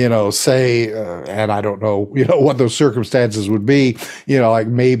 you know, say, and I don't know, you know, what those circumstances would be, you know, like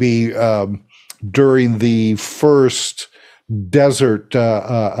maybe during the first desert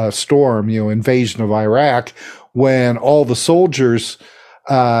storm, you know, invasion of Iraq, when all the soldiers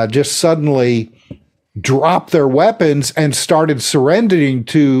just suddenly dropped their weapons and started surrendering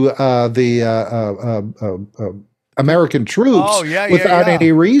to the American troops without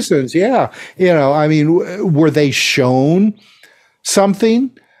any reasons. Yeah. You know, I mean, were they shown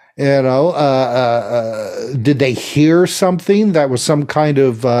something? You know, did they hear something that was some kind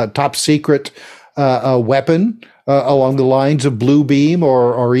of top secret weapon along the lines of Bluebeam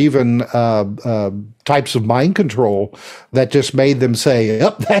or even types of mind control that just made them say,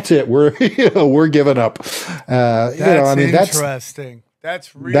 "Yep, that's it. We're giving up." That's interesting.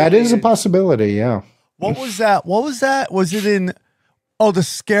 That is a possibility. Yeah. What was that? Was it in? Oh, the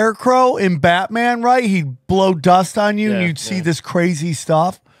Scarecrow in Batman, right? He'd blow dust on you, and you'd see this crazy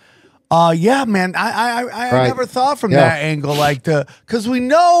stuff. Yeah, man. I never thought from that angle, like because we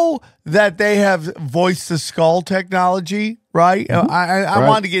know that they have voice to skull technology, right? I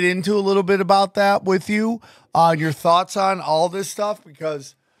wanted to get into a little bit about that with you, your thoughts on all this stuff,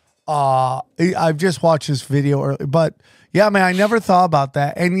 because I've just watched this video earlier, but yeah, man, I never thought about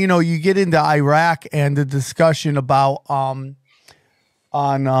that. And you know, you get into Iraq and the discussion about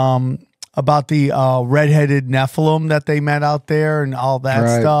about the redheaded Nephilim that they met out there and all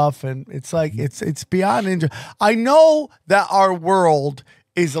that stuff. And it's like it's beyond I know that our world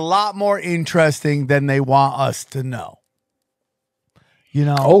is a lot more interesting than they want us to know. You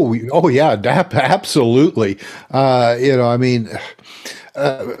know? Oh yeah, absolutely. You know, I mean,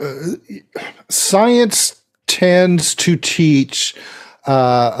 science tends to teach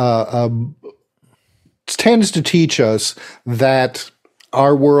us that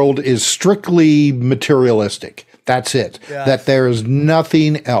our world is strictly materialistic. That's it. Yes. That there is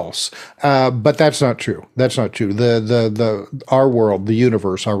nothing else. But that's not true. That's not true. Our world, the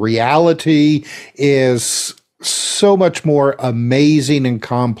universe, our reality is so much more amazing and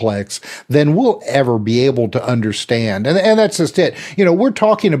complex than we'll ever be able to understand. And that's just it. You know, we're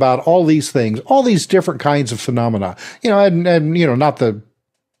talking about all these things, all these different kinds of phenomena, you know, and you know, not the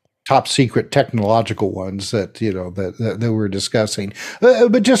top secret technological ones that, you know, that we're discussing,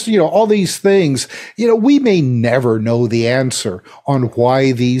 but just, you know, all these things, you know, we may never know the answer on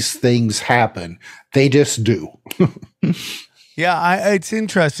why these things happen. They just do. Yeah, it's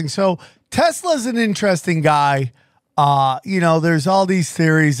interesting. So Tesla's an interesting guy. You know, there's all these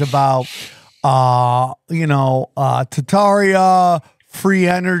theories about, you know, Tataria, free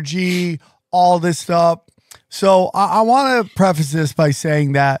energy, all this stuff. So I want to preface this by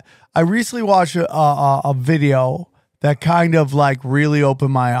saying that I recently watched a video that kind of like really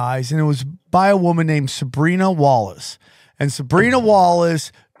opened my eyes, and it was by a woman named Sabrina Wallace. And Sabrina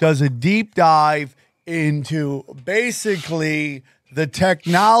Wallace does a deep dive into basically the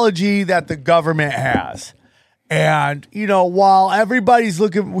technology that the government has. And, you know, while everybody's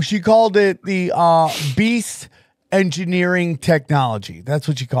looking, she called it the beast engineering technology. That's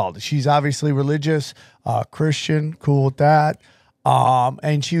what she called it. She's obviously religious, Christian, cool with that.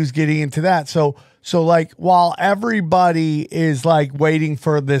 And she was getting into that. So like, while everybody is like waiting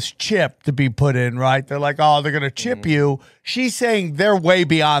for this chip to be put in, right? They're like, oh, they're going to chip you. She's saying they're way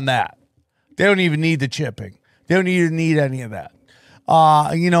beyond that. They don't even need the chipping. They don't even need any of that.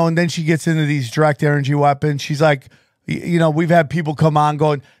 You know, and then she gets into these direct energy weapons. She's like, you know, we've had people come on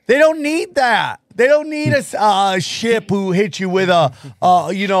going, they don't need that. They don't need a ship who hits you with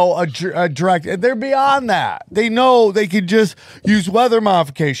you know, a direct. They're beyond that. They know they could just use weather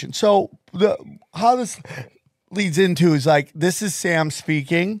modification. So how this leads into is like, this is Sam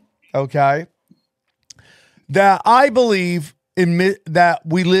speaking, okay? That I believe that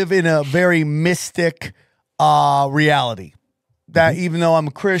we live in a very mystic reality. That even though I'm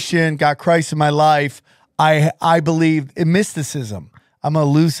a Christian, got Christ in my life, I believe in mysticism. I'm going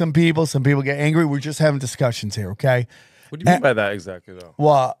to lose some people. Some people get angry. We're just having discussions here, okay? What do you mean by that exactly, though?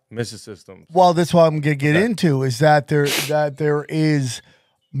 Well, mysticism. Well, that's what I'm going to get into is that there is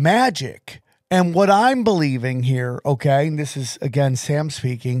magic. And what I'm believing here, okay, and this is, again, Sam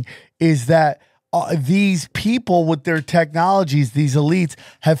speaking, is that these people with their technologies, these elites,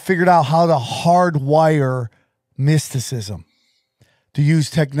 have figured out how to hardwire mysticism, to use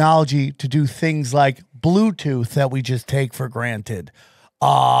technology to do things like Bluetooth that we just take for granted.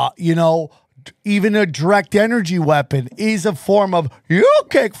 You know, even a direct energy weapon is a form of, you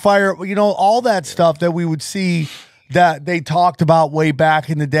kick fire, you know, all that stuff that we would see that they talked about way back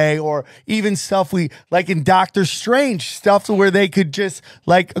in the day, or even stuff we like in Doctor Strange, stuff where they could just,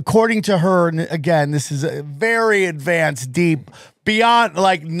 like, according to her, and again, this is a very advanced, deep, beyond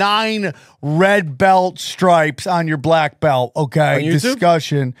like 9 red belt stripes on your black belt. Okay,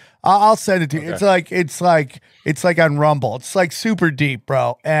 discussion. I'll send it to you. Okay. It's like on Rumble. It's like super deep,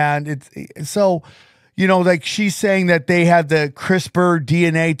 bro. And it's so, you know, like she's saying that they have the CRISPR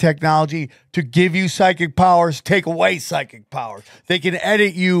DNA technology to give you psychic powers, take away psychic powers. They can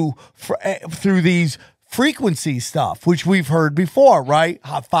edit you through these frequency stuff, which we've heard before, right?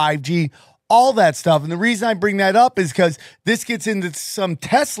 5G. All that stuff. And the reason I bring that up is because this gets into some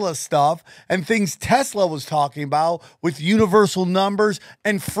Tesla stuff and things Tesla was talking about with universal numbers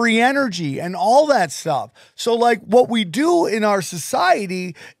and free energy and all that stuff. So like what we do in our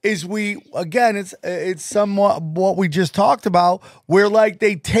society is we, again, it's somewhat what we just talked about, where like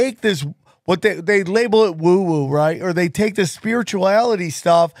they take this, what they label it woo-woo, right? Or they take the spirituality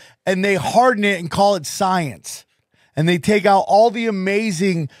stuff and they harden it and call it science. And they take out all the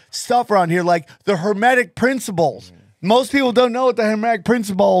amazing stuff around here, like the Hermetic principles. Most people don't know what the Hermetic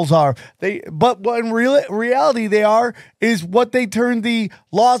principles are. But what in reality they are is what they turned the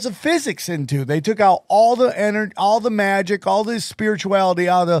laws of physics into. They took out all the energy, all the magic, all the spirituality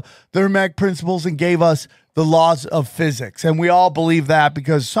out of the Hermetic principles and gave us the laws of physics. And we all believe that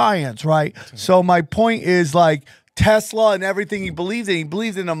because science, right? So my point is, like, Tesla and everything he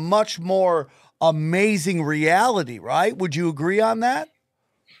believed in a much more amazing reality, right? Would you agree on that?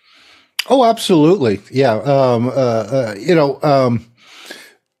 Oh, absolutely. Yeah.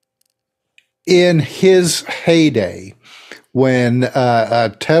 In his heyday, when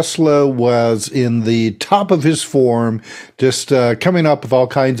Tesla was in the top of his form, just coming up with all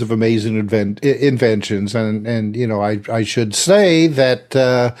kinds of amazing inventions. And I should say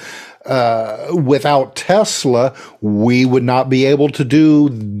that without Tesla, we would not be able to do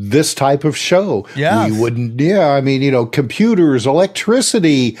this type of show. Yeah, we wouldn't. Yeah, I mean, computers,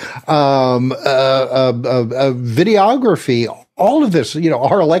 electricity, videography, all of this,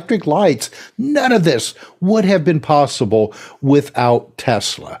 our electric lights, none of this would have been possible without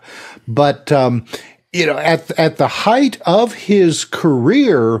Tesla. But at the height of his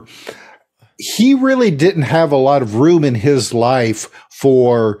career, he really didn't have a lot of room in his life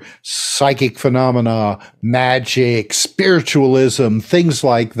for psychic phenomena, magic, spiritualism, things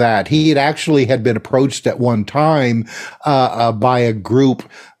like that. He had been approached at one time by a group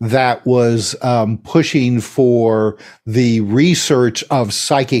that was pushing for the research of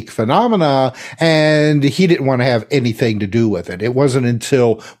psychic phenomena, and he didn't want to have anything to do with it. It wasn't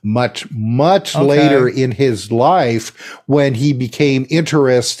until much later in his life when he became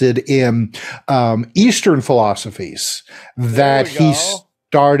interested in Eastern philosophies that he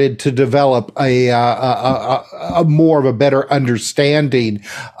started to develop a more of a better understanding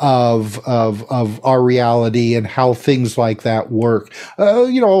of our reality and how things like that work.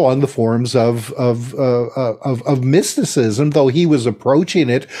 Along the forms of mysticism, though he was approaching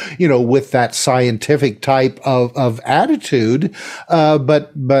it, with that scientific type of attitude,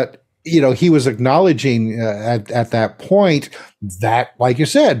 but he was acknowledging at that point that, like you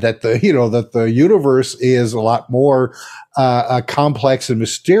said, that the universe is a lot more complex and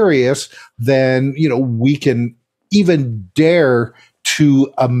mysterious than we can even dare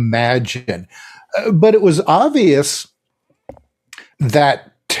to imagine. But it was obvious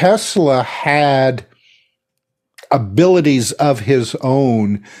that Tesla had abilities of his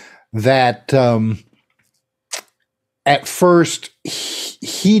own that at first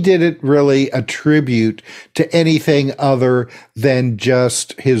he didn't really attribute to anything other than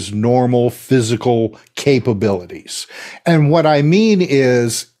just his normal physical capabilities. And what I mean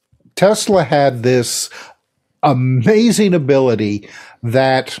is Tesla had this amazing ability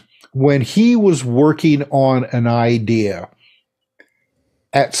that when he was working on an idea,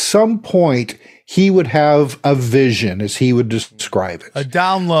 at some point he would have a vision, as he would describe it. A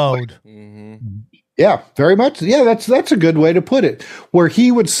download. Yeah, very much. Yeah, that's a good way to put it. Where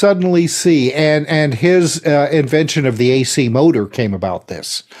he would suddenly see, and his invention of the AC motor came about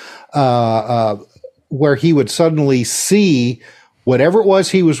this, where he would suddenly see whatever it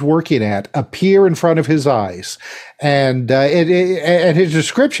was he was working at appear in front of his eyes, and his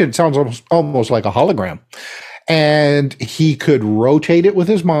description sounds almost like a hologram, and he could rotate it with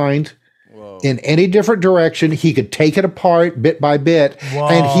his mind. Whoa. In any different direction. He could take it apart bit by bit,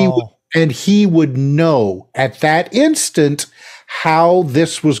 Whoa. and he would know at that instant how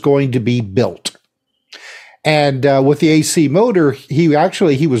this was going to be built. And with the AC motor, he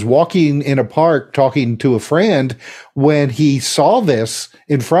was walking in a park talking to a friend when he saw this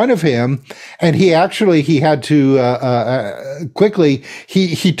in front of him, and he had to quickly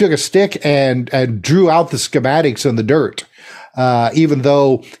he took a stick and drew out the schematics in the dirt. Even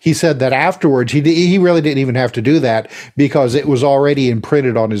though he said that afterwards, he really didn't even have to do that because it was already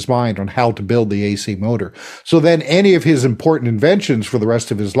imprinted on his mind on how to build the AC motor. So then any of his important inventions for the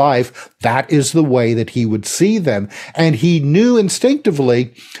rest of his life, that is the way that he would see them. And he knew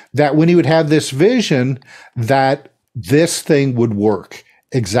instinctively that when he would have this vision, that this thing would work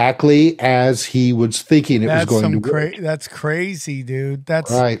exactly as he was thinking it was going to work. That's crazy, dude.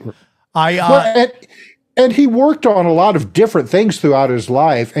 That's right. And he worked on a lot of different things throughout his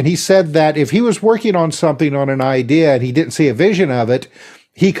life. And he said that if he was working on something, on an idea, and he didn't see a vision of it,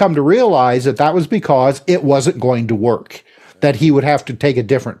 he come to realize that was because it wasn't going to work, that he would have to take a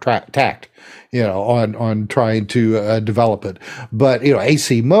different tact, on trying to develop it. But,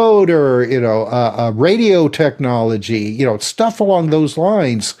 AC motor, radio technology, stuff along those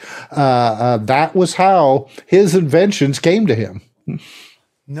lines, that was how his inventions came to him.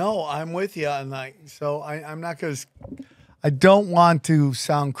 No, I'm with you. And I'm not going to, I don't want to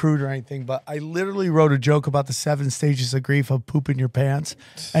sound crude or anything, but I literally wrote a joke about the 7 stages of grief of pooping your pants,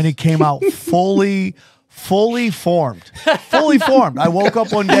 and it came out fully formed. Fully formed. I woke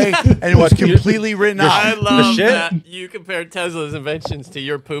up one day and it was completely written out. I love that you compared Tesla's inventions to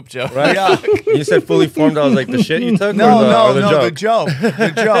your poop joke. Right? Yeah. You said fully formed. I was like, the shit you took? No, the joke.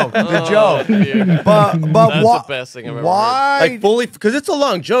 The joke. But that's the best thing I've ever why? heard. Like fully, because it's a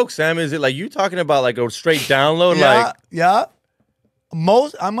long joke, Sam. Is it like you talking about like a straight download? Yeah. I'm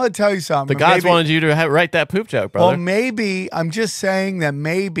going to tell you something. The gods wanted you to write that poop joke, brother. Well, maybe I'm just saying that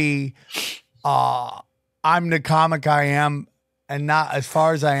maybe I'm the comic I am and not as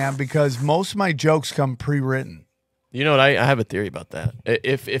far as I am because most of my jokes come pre-written. You know what? I have a theory about that.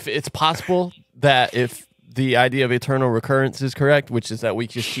 If it's possible that if the idea of eternal recurrence is correct, which is that we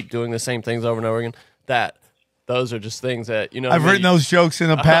just keep doing the same things over and over again, that those are just things that, you know, I've written those jokes in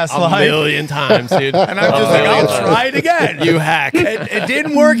a past life a million times, dude. And I'm just like, I'll try it again. You hack. It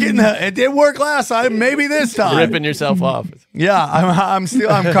didn't work it didn't work last time. Maybe this time. Ripping yourself off. Yeah, I'm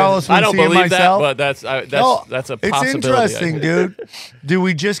Carlos. I don't believe myself. that, but that's a possibility. It's interesting, dude. Do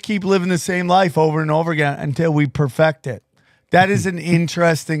we just keep living the same life over and over again until we perfect it? That is an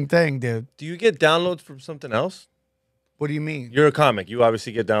interesting thing, dude. Do you get downloads from something else? What do you mean? You're a comic. You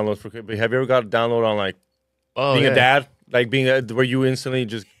obviously get downloads for. But have you ever got a download on like being a dad, like where you instantly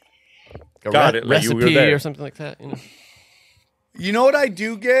just got it, like recipe or something like that? You know what I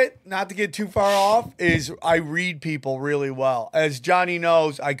do get, not to get too far off, is I read people really well. As Johnny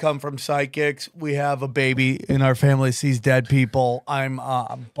knows, I come from psychics. We have a baby in our family sees dead people. I'm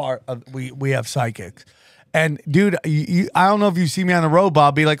part of, we have psychics. And dude, I don't know if you see me on the road,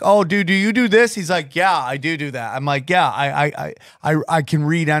 Bob. Be like, oh, dude, do you do this? He's like, yeah, I do that. I'm like, yeah, I can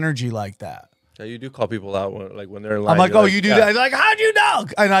read energy like that. Yeah, you do call people out when they're in line. I'm like, oh, you do that? He's like, how'd you know?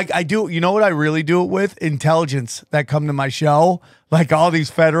 And I do. You know what I really do it with? Intelligence that come to my show, like all these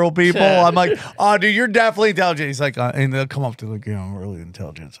federal people. I'm like, oh, dude, you're definitely intelligent. He's like, and they'll come up to like, I'm really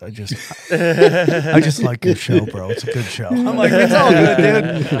intelligent. I just like your show, bro. It's a good show. I'm like, it's all good,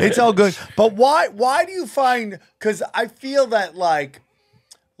 dude. It's all good. But why do you find? Because I feel that like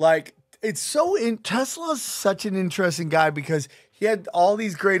it's so Tesla's such an interesting guy because he had all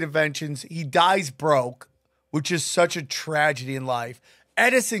these great inventions. He dies broke, which is such a tragedy in life.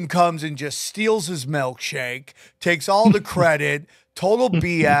 Edison comes and just steals his milkshake, takes all the credit, total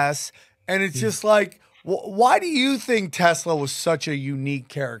BS. And it's just like, why do you think Tesla was such a unique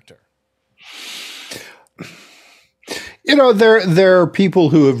character? You know, there are people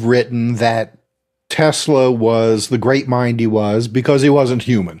who have written that Tesla was the great mind he was because he wasn't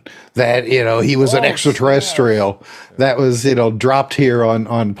human. That, you know, he was an extraterrestrial that was, you know, dropped here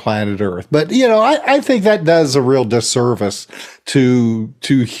on planet Earth. But, you know, I think that does a real disservice to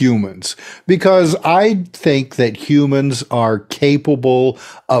humans because I think that humans are capable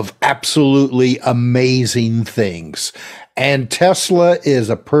of absolutely amazing things. And Tesla is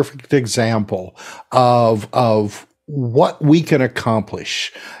a perfect example of what we can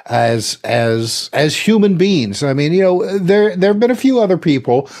accomplish as human beings. I mean, you know, there have been a few other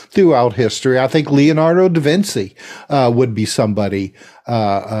people throughout history. I think Leonardo da Vinci would be somebody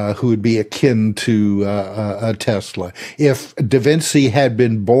who would be akin to Tesla. If da Vinci had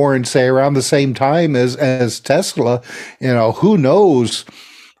been born, say, around the same time as Tesla, you know, who knows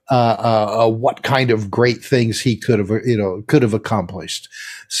what kind of great things he could have accomplished.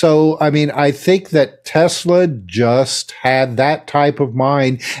 So, I mean, I think that Tesla just had that type of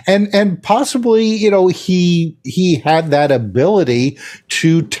mind and possibly, you know, he had that ability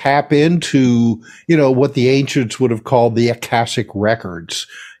to tap into, you know, what the ancients would have called the Akashic records,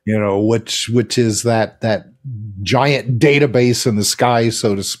 you know, which is that giant database in the sky,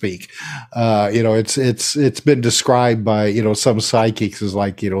 so to speak. You know, it's been described by, you know, some psychics as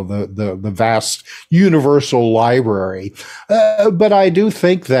like, you know, the vast universal library. But I do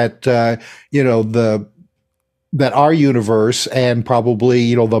think that, you know, that our universe and probably,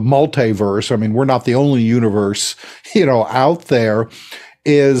 you know, the multiverse, I mean, we're not the only universe, you know, out there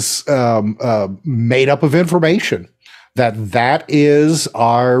is made up of information. That is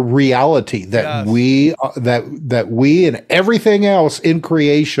our reality. That we and everything else in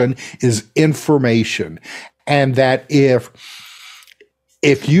creation is information, and that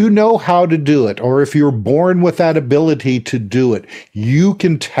if you know how to do it, or if you're born with that ability to do it, you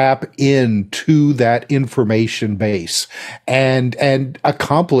can tap into that information base and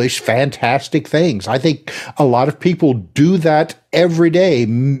accomplish fantastic things. I think a lot of people do that every day.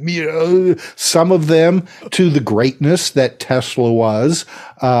 You know, some of them to the greatness that Tesla was,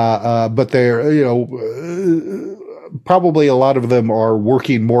 but they're, you know, probably a lot of them are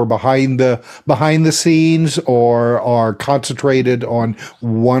working more behind the scenes or are concentrated on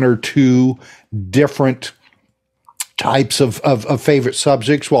one or two different types of favorite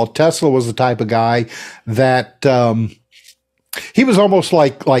subjects, while Tesla was the type of guy that he was almost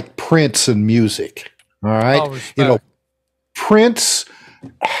like Prince in music. All right. You know, Prince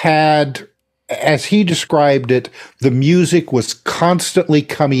had, as he described it, the music was constantly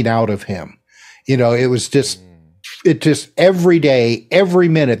coming out of him. You know, it just every day, every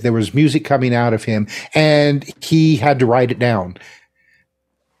minute, there was music coming out of him, and he had to write it down.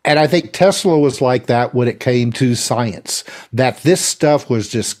 And I think Tesla was like that when it came to science, that this stuff was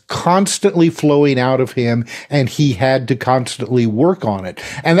just constantly flowing out of him and he had to constantly work on it.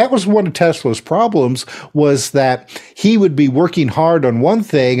 And that was one of Tesla's problems, was that he would be working hard on one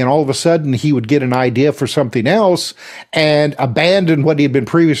thing and all of a sudden he would get an idea for something else and abandon what he had been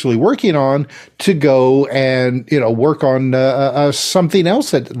previously working on to go and, work on something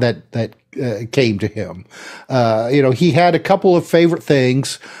else that came to him. He had a couple of favorite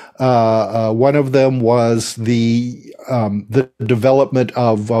things. One of them was the development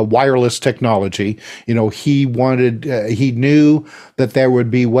of wireless technology. He knew that there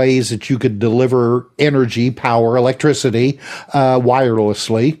would be ways that you could deliver energy, power, electricity,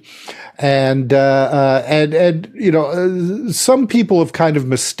 wirelessly. And some people have kind of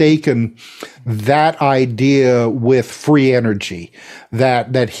mistaken that idea with free energy,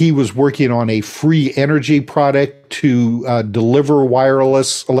 that he was working on a free energy product to deliver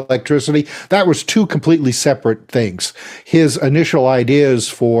wireless electricity. That was two completely separate things. His initial ideas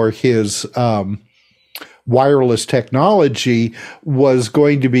for his wireless technology was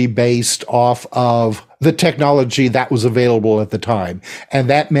going to be based off of the technology that was available at the time. And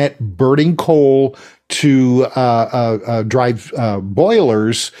that meant burning coal to drive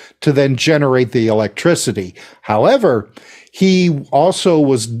boilers to then generate the electricity. However, he also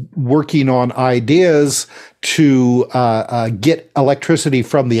was working on ideas to get electricity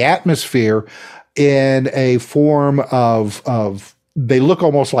from the atmosphere in a form of they look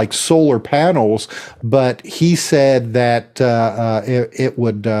almost like solar panels, but he said that it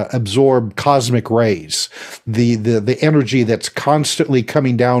would absorb cosmic rays, the energy that's constantly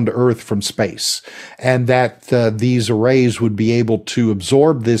coming down to Earth from space, and that these arrays would be able to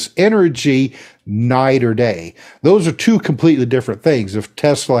absorb this energy night or day. Those are two completely different things. If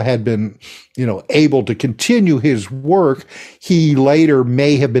Tesla had been, able to continue his work, he later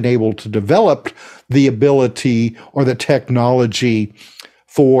may have been able to develop the ability or the technology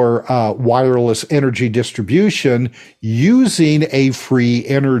for wireless energy distribution using a free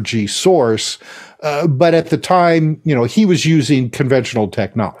energy source. But at the time, he was using conventional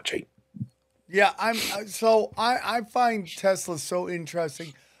technology. Yeah, I find Tesla so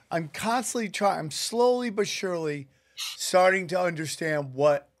interesting. I'm slowly but surely starting to understand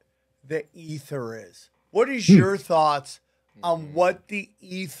what the ether is. What is your thoughts on what the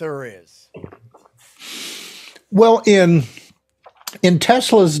ether is? Well, in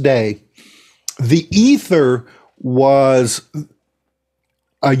Tesla's day, the ether was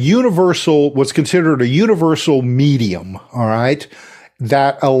considered a universal medium, all right,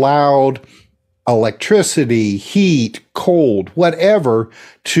 that allowed electricity, heat, cold, whatever,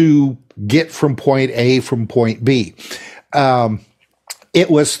 to get from point A from point B. It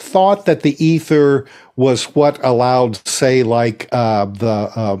was thought that the ether was what allowed, say, like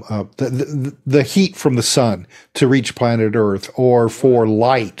the heat from the sun to reach planet Earth, or for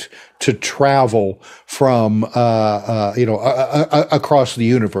light to travel from across the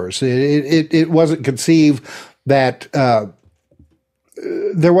universe. It wasn't conceived that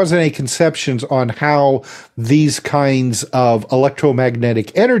there wasn't any conceptions on how these kinds of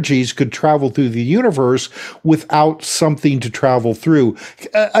electromagnetic energies could travel through the universe without something to travel through,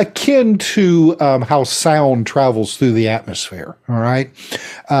 akin to how sound travels through the atmosphere. All right,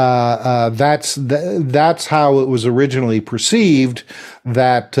 that's how it was originally perceived,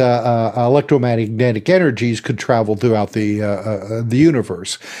 that electromagnetic energies could travel throughout the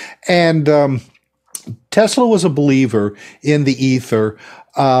universe, and Tesla was a believer in the ether,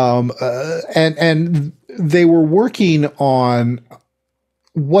 and they were working on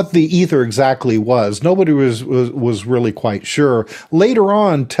what the ether exactly was. Nobody was really quite sure. Later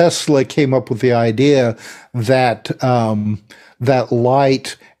on, Tesla came up with the idea that that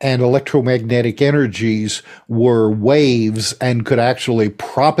light and electromagnetic energies were waves and could actually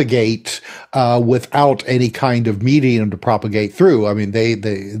propagate without any kind of medium to propagate through. I mean,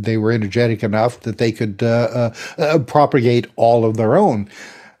 they were energetic enough that they could propagate all of their own.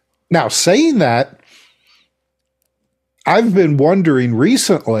 Now, saying that, I've been wondering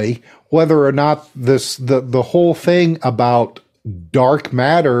recently whether or not the whole thing about dark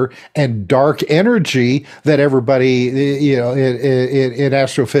matter and dark energy that everybody, in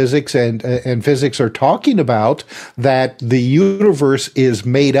astrophysics and physics are talking about, that the universe is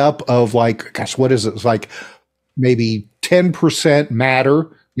made up of, like, gosh, what is it? It's like maybe 10% matter,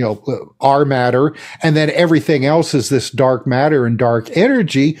 our matter, and then everything else is this dark matter and dark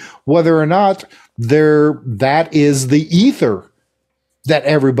energy, whether or not that is the ether that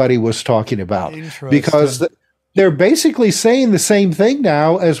everybody was talking about. Because they're basically saying the same thing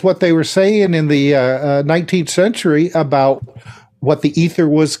now as what they were saying in the 19th century about what the ether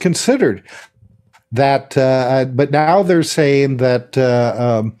was considered. That, but now they're saying that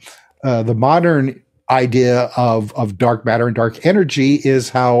the modern idea of dark matter and dark energy is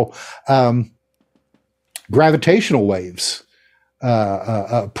how gravitational waves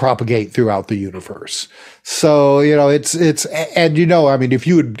propagate throughout the universe. So, it's, and, I mean, if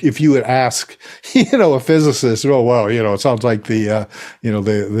you would ask, a physicist, oh, well, it sounds like that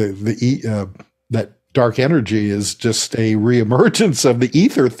dark energy is just a reemergence of the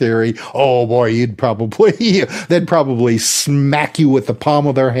ether theory. Oh boy, they'd probably smack you with the palm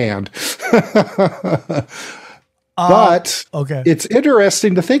of their hand. But okay, it's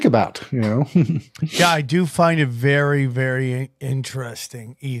interesting to think about, Yeah, I do find it very, very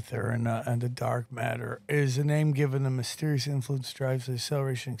interesting. Ether and the dark matter is a name given the mysterious influence drives the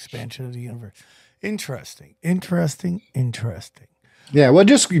acceleration and expansion of the universe. Interesting. Yeah, well,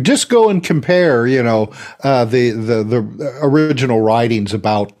 just go and compare, the original writings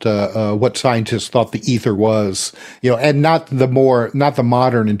about what scientists thought the ether was, and not the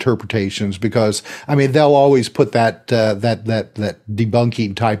modern interpretations, because I mean they'll always put that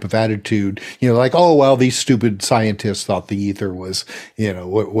debunking type of attitude, like, oh well, these stupid scientists thought the ether was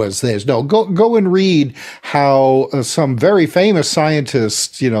was this. No, go and read how some very famous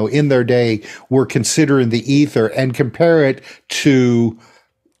scientists, in their day were considering the ether, and compare it to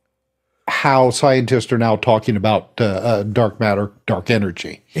how scientists are now talking about dark matter, dark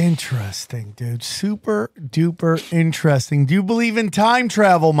energy. Interesting, dude. Super duper interesting. Do you believe in time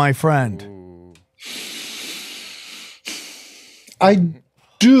travel, my friend? I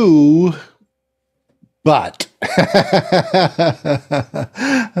do, but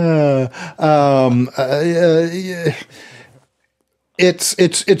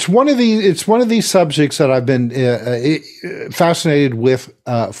it's one of these subjects that I've been fascinated with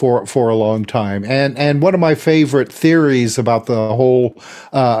for a long time, and one of my favorite theories about the whole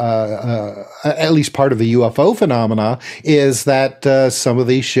at least part of the UFO phenomena is that some of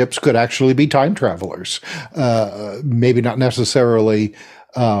these ships could actually be time travelers, maybe not necessarily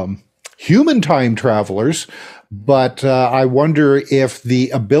human time travelers. But I wonder if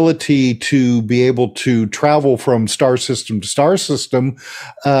the ability to be able to travel from star system to star system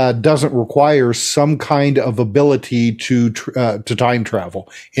doesn't require some kind of ability to time travel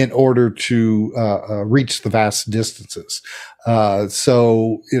in order to reach the vast distances.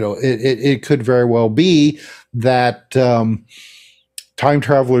 So it could very well be that time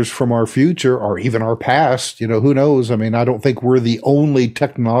travelers from our future or even our past, who knows? I mean, I don't think we're the only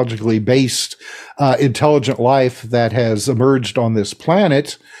technologically based intelligent life that has emerged on this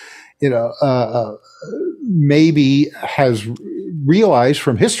planet, maybe has realized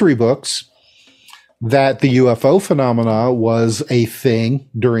from history books that the UFO phenomena was a thing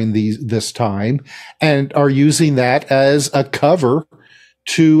during this time, and are using that as a cover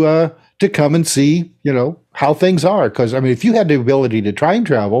to come and see, how things are. Because, I mean, if you had the ability to time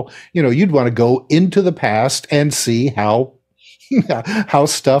travel, you'd want to go into the past and see how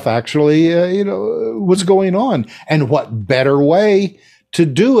stuff actually, was going on. And what better way to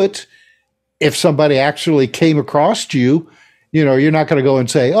do it if somebody actually came across you? You're not going to go and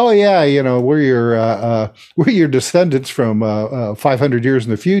say, "Oh yeah, we're your descendants from 500 years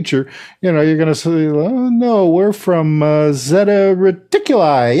in the future." You're going to say, "Oh no, we're from Zeta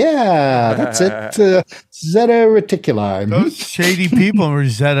Reticuli." Yeah, that's it, Zeta Reticuli. Those shady people were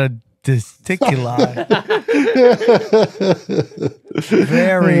Zeta Reticuli.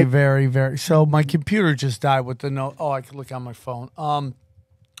 Very, very, very. So my computer just died with the note. Oh, I can look on my phone.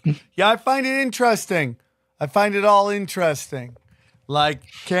 Yeah, I find it interesting. I find it all interesting. Like,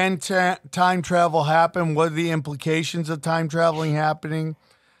 can time travel happen? What are the implications of time traveling happening?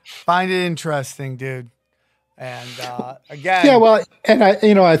 Find it interesting, dude. And again, yeah, well, and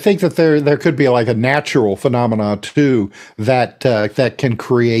I think that there could be like a natural phenomena too that can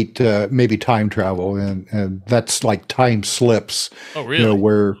create maybe time travel, and that's like time slips. Oh, really?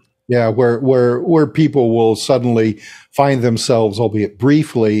 Where people will suddenly find themselves, albeit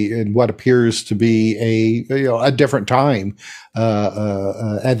briefly, in what appears to be a different time,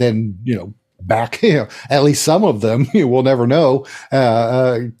 and then back. At least some of them, we'll never know,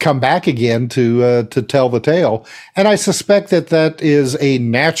 come back again to tell the tale. And I suspect that is a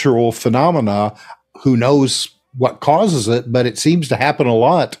natural phenomena. Who knows what causes it? But it seems to happen a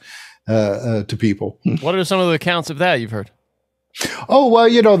lot to people. What are some of the accounts of that you've heard? Oh, well,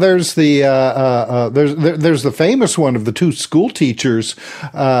 there's the there's the famous one of the two school teachers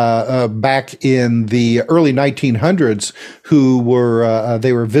back in the early 1900s who were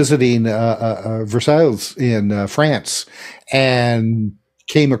they were visiting Versailles in France, and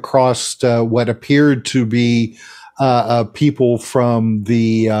came across what appeared to be people from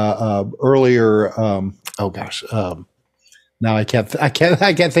the earlier. Now I can't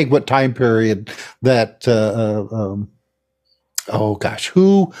think what time period that.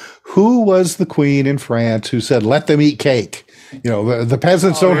 Who was the queen in France who said, "Let them eat cake"? The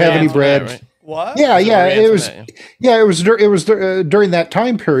peasants don't have any bread. Right? What? Yeah, it was. Yeah, it was during that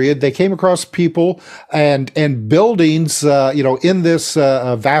time period. They came across people and buildings, in this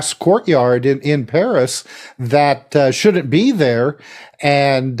vast courtyard in Paris that shouldn't be there.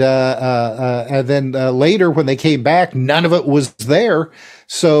 And then later, when they came back, none of it was there.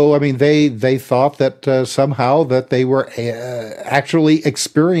 So, I mean, they thought that somehow that they were actually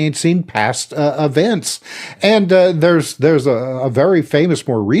experiencing past events. And there's a very famous,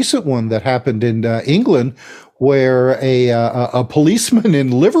 more recent one that happened in England, where a policeman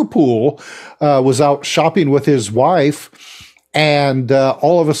in Liverpool was out shopping with his wife. And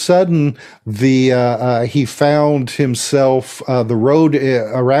all of a sudden, he found himself, the road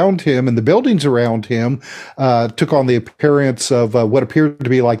around him and the buildings around him took on the appearance of what appeared to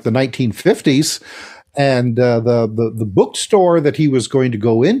be like the 1950s. And the bookstore that he was going to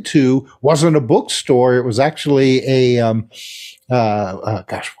go into wasn't a bookstore. It was actually a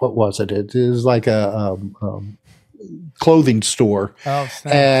what was it? It is like a clothing store. Oh,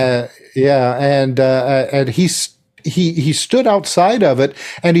 snap. And he stood outside of it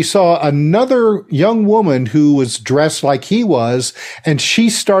and he saw another young woman who was dressed like he was, and she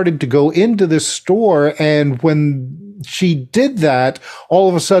started to go into this store. And when she did that, all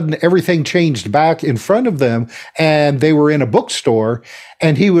of a sudden everything changed back in front of them and they were in a bookstore.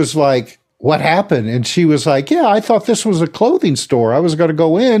 And he was like, "What happened?" And she was like, "Yeah, I thought this was a clothing store. I was going to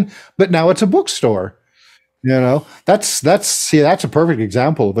go in, but now it's a bookstore." That's a perfect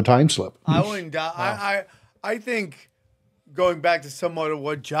example of a time slip. I wouldn't doubt. I think going back to somewhat of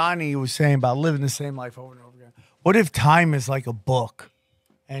what Johnny was saying about living the same life over and over again. What if time is like a book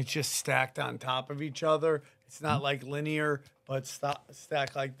and it's just stacked on top of each other? It's not like linear, but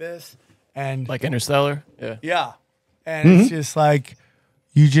stacked like this. And Like Interstellar? Yeah. yeah. And it's just like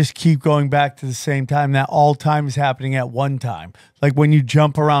you just keep going back to the same time. That all time is happening at one time. Like when you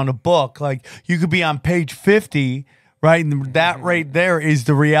jump around a book, like you could be on page 50, right? And that right there is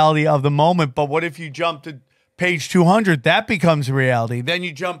the reality of the moment. But what if you jump to page 200, that becomes reality. Then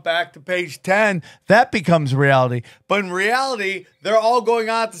you jump back to page 10, that becomes reality. But in reality, they're all going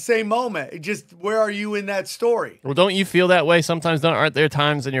on at the same moment. It just, where are you in that story? Well, don't you feel that way sometimes? Aren't there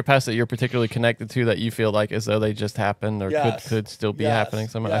times in your past that you're particularly connected to that you feel like as though they just happened or could still be happening?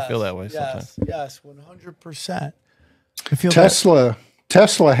 I feel that way sometimes. Yes, 100%. I feel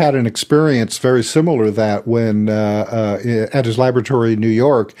Tesla had an experience very similar to that when at his laboratory in New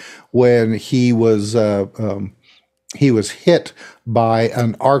York, when he was hit by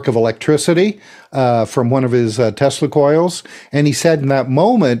an arc of electricity from one of his Tesla coils, and he said in that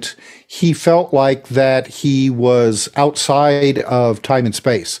moment he felt like that he was outside of time and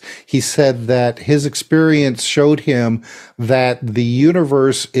space. He said that his experience showed him that the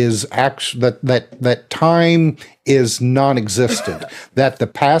universe is that time is non-existent, that the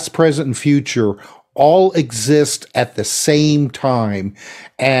past, present, and future all exist at the same time.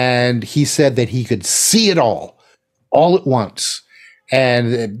 And he said that he could see it all at once.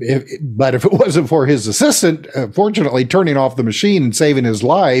 But if it wasn't for his assistant, fortunately, turning off the machine and saving his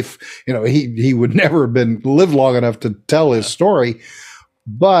life, he would never have lived long enough to tell his story.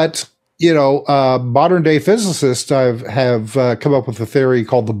 But modern day physicists have come up with a theory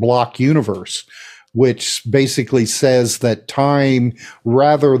called the block universe, which basically says that time,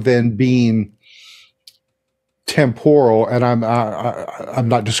 rather than being temporal, and I'm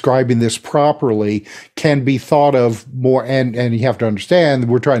not describing this properly, can be thought of more, and you have to understand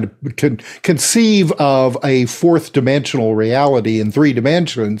we're trying to conceive of a fourth dimensional reality in 3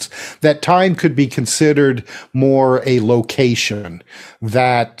 dimensions, that time could be considered more a location,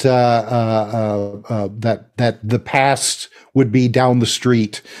 that that the past would be down the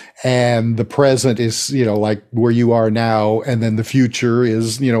street and the present is, like where you are now. And then the future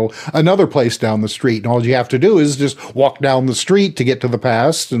is, another place down the street. And all you have to do is just walk down the street to get to the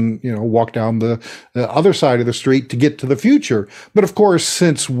past and, walk down the other side of the street to get to the future. But of course,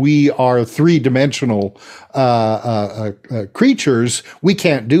 since we are 3-dimensional creatures, we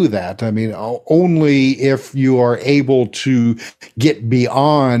can't do that. I mean, only if you are able to get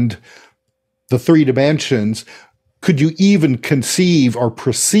beyond the 3 dimensions could you even conceive or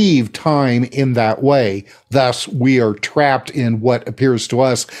perceive time in that way. Thus, we are trapped in what appears to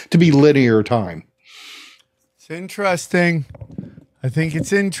us to be linear time. It's interesting. I think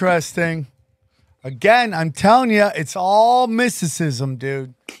it's interesting. Again, I'm telling you, it's all mysticism,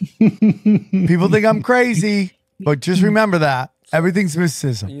 dude. People think I'm crazy. But just remember that everything's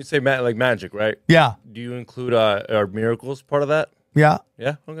mysticism. You say like magic, right? Yeah, Do you include are miracles part of that? yeah.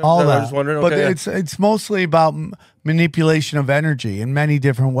 Yeah. Okay. All I was that. just wondering. But Okay. it's mostly about manipulation of energy in many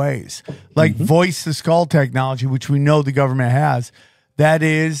different ways, like voice to skull technology, which we know the government has. That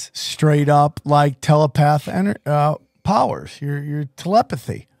is straight up like telepath powers. Your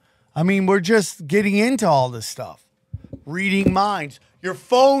telepathy. I mean, we're just getting into all this stuff. Reading minds. Your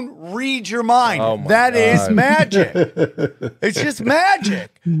phone reads your mind. Oh my That is God. magic. It's just magic.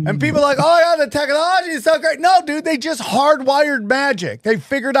 And people are like, oh, yeah, the technology is so great. No, dude, they just hardwired magic. They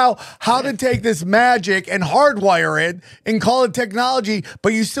figured out how to take this magic and hardwire it and call it technology,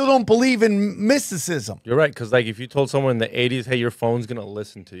 but you still don't believe in mysticism. You're right, because like if you told someone in the '80s, "Hey, your phone's gonna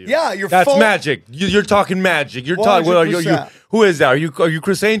listen to you," Yeah, your that's phone- magic. You're talking magic. You're talking. Well, 100%. who is that? Are you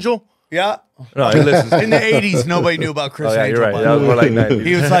Chris Angel? Yeah. No, he listens. In the 80s, nobody knew about Chris Oh yeah, Angel. you're right. by the That was way. more like '90s.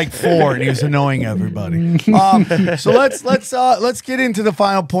 He was like 4 and he was annoying everybody. So let's get into the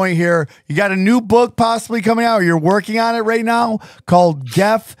final point here. You got a new book possibly coming out, or you're working on it right now, called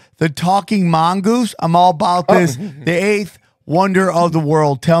Geff the Talking Mongoose. I'm all about this. The eighth wonder of the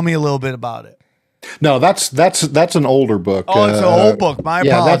world. Tell me a little bit about it. No, that's an older book. Oh, it's an old book. My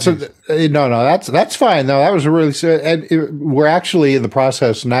apologies. That's fine. No, that was a really, we're actually in the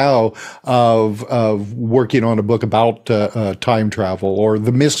process now of working on a book about time travel or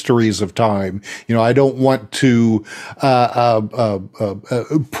the mysteries of time. You know, I don't want to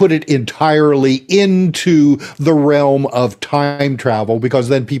put it entirely into the realm of time travel, because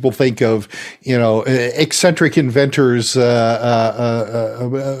then people think of, you know, eccentric inventors building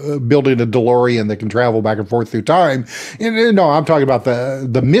a DeLorean that can travel back and forth through time. No, I'm talking about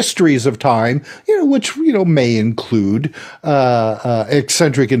the mysteries of time, you know, which, you know, may include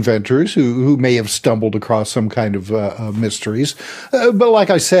eccentric inventors who may have stumbled across some kind of mysteries. But like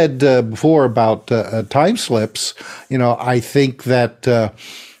I said before about time slips, you know, I think that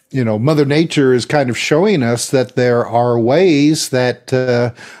you know, Mother Nature is kind of showing us that there are ways that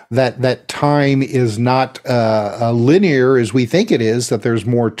that time is not linear as we think it is. That there's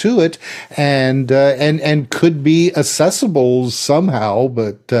more to it, and could be accessible somehow.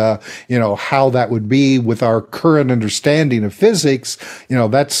 But you know, how that would be with our current understanding of physics, you know,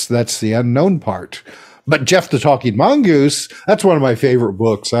 that's the unknown part. But Geff the Talking Mongoose, that's one of my favorite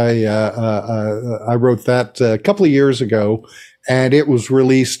books. I wrote that a couple of years ago, and it was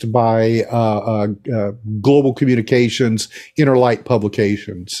released by Global Communications Interlight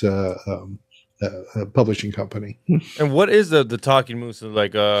Publications, publishing company. And what is the talking moose?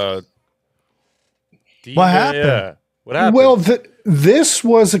 Like What happened? Yeah. What happened? Well, this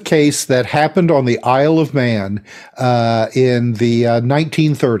was a case that happened on the Isle of Man in the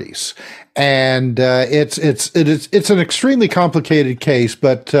 1930s. And it's an extremely complicated case,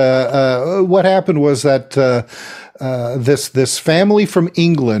 but what happened was that this family from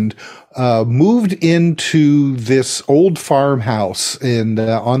England moved into this old farmhouse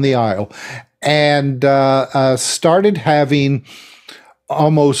on the Isle, and started having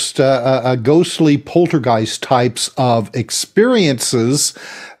almost a ghostly poltergeist types of experiences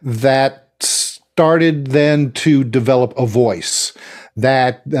that started then to develop a voice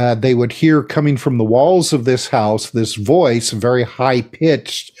that they would hear coming from the walls of this house, this voice, a very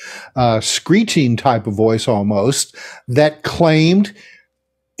high-pitched, screeching type of voice almost, that claimed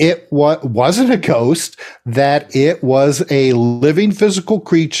it wasn't a ghost, that it was a living physical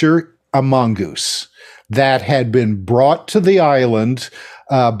creature, a mongoose, that had been brought to the island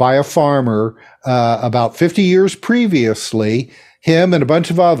by a farmer about 50 years previously, him and a bunch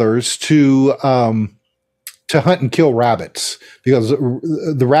of others, to hunt and kill rabbits, because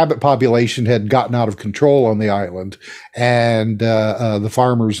the rabbit population had gotten out of control on the island, and the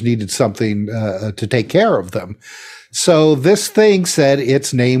farmers needed something to take care of them. So this thing said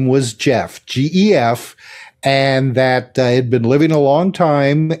its name was Geff, G-E-F, and that it had been living a long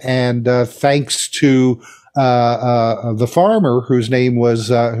time, and thanks to the farmer, whose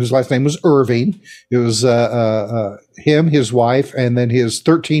last name was Irving. It was him, his wife, and then his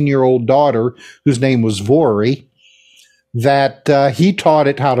 13-year-old daughter, whose name was Vori, that he taught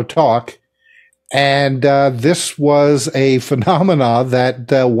it how to talk. And this was a phenomena that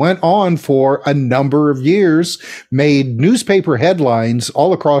went on for a number of years, made newspaper headlines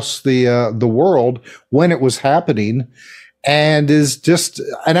all across the world when it was happening, and is just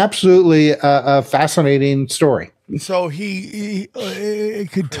an absolutely fascinating story. So he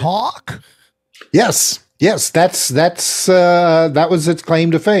could talk? Yes, that was its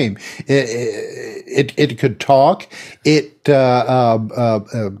claim to fame. It could talk.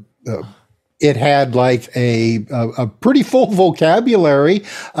 it had like a pretty full vocabulary,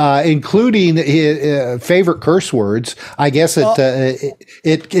 including favorite curse words. I guess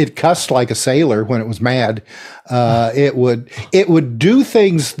it cussed like a sailor when it was mad. It would do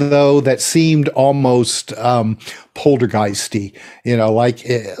things though that seemed almost poltergeisty,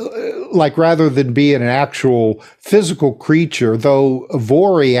 like rather than being an actual physical creature, though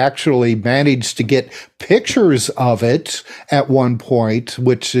Vori actually managed to get pictures of it at one point,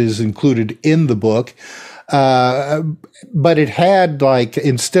 which is included in the book. But it had like,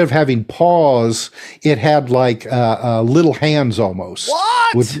 instead of having paws, it had like little hands almost.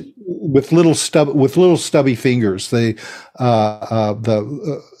 What? With little stubby fingers.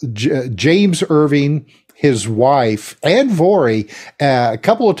 James Irving, his wife, and Vori, a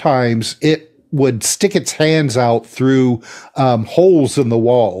couple of times it would stick its hands out through holes in the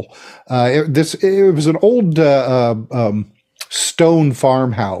wall. It was an old stone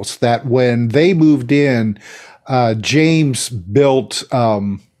farmhouse that when they moved in, James built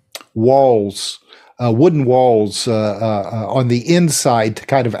walls. Wooden walls on the inside to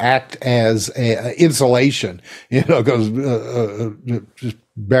kind of act as insulation, because just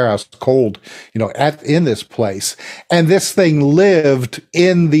bare ass cold, in this place. And this thing lived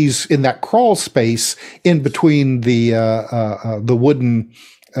in that crawl space in between the wooden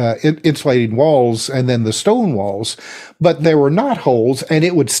insulating walls and then the stone walls, but there were not holes, and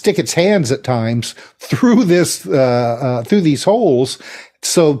it would stick its hands at times through these holes,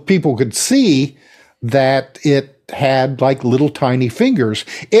 so people could see that it had like little tiny fingers.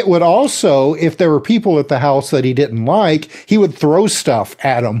 It would also, if there were people at the house that he didn't like, he would throw stuff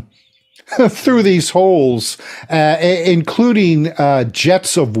at them through these holes, including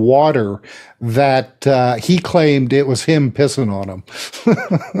jets of water that he claimed it was him pissing on them.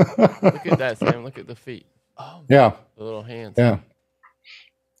 Look at that, Sam. Look at the feet. Oh, yeah. The little hands. Yeah.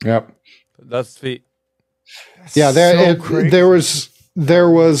 Yep. That's feet. Yeah. There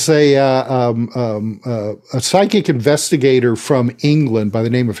was a psychic investigator from England by the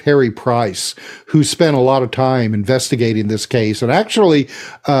name of Harry Price who spent a lot of time investigating this case and actually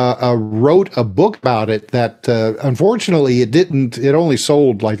wrote a book about it that unfortunately it only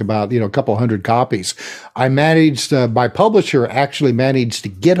sold like about a couple hundred copies. My publisher actually managed to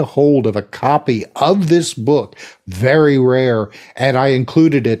get a hold of a copy of this book, very rare, and I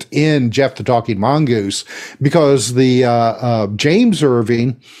included it in Jeff the Talking Mongoose because the James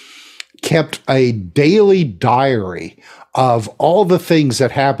Irving kept a daily diary of all the things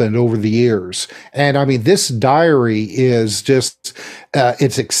that happened over the years. And I mean, this diary is just,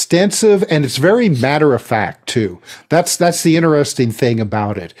 it's extensive and it's very matter of fact too. That's the interesting thing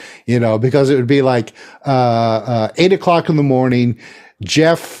about it, because it would be like, 8 o'clock in the morning,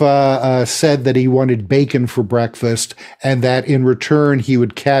 Jeff said that he wanted bacon for breakfast and that in return he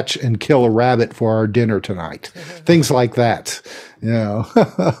would catch and kill a rabbit for our dinner tonight. Things like that.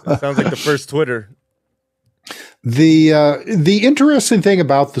 That sounds like the first Twitter. The interesting thing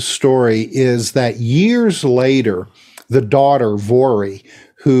about the story is that years later, the daughter, Vori,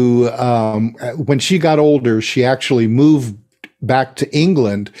 who, when she got older, she actually moved back to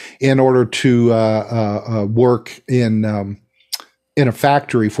England in order to work in a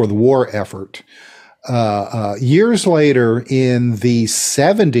factory for the war effort. Years later, in the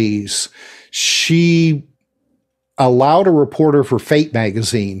 70s, she allowed a reporter for Fate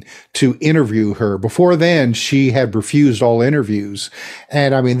magazine to interview her. Before then, she had refused all interviews.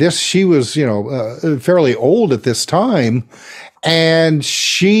 And I mean, she was, fairly old at this time. And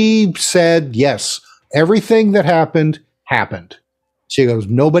she said, yes, everything that happened. She goes,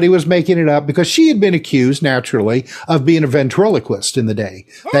 nobody was making it up because she had been accused, naturally, of being a ventriloquist in the day.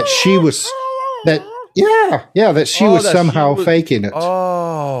 That she was, that she was somehow faking it.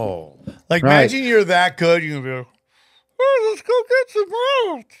 Oh. Like, right. Imagine you're that good, you can be like, let's go get some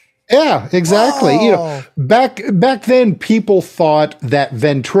milk. Yeah, exactly. Oh. Back then, people thought that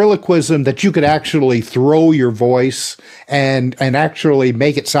ventriloquism, that you could actually throw your voice and actually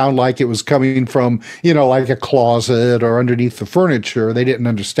make it sound like it was coming from, like a closet or underneath the furniture. They didn't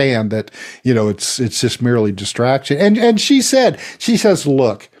understand that, it's just merely distraction. And she says,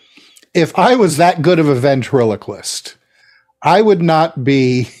 look, if I was that good of a ventriloquist, I would not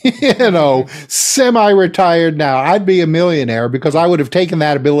be, semi-retired now. I'd be a millionaire because I would have taken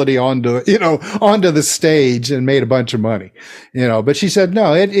that ability onto the stage and made a bunch of money, But she said,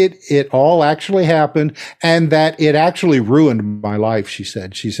 no, it all actually happened, and that it actually ruined my life. She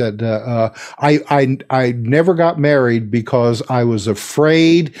said, I never got married because I was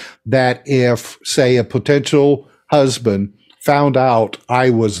afraid that if, say, a potential husband found out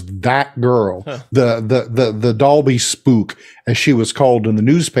I was that girl, the Dalby spook, as she was called in the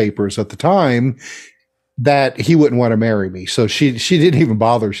newspapers at the time, that he wouldn't want to marry me. So she didn't even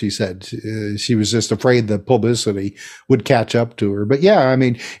bother, she said. She was just afraid the publicity would catch up to her. But yeah, I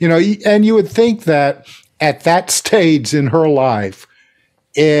mean, you know, and you would think that at that stage in her life,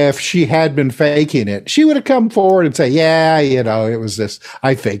 if she had been faking it, she would have come forward and say, yeah, you know, it was this,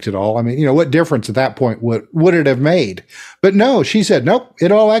 I faked it all. I mean, you know, what difference at that point would it have made? But no, she said, nope,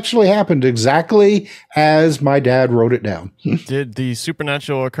 it all actually happened exactly as my dad wrote it down. Did the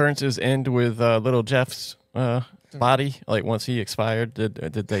supernatural occurrences end with little Jeff's body? Like once he expired, did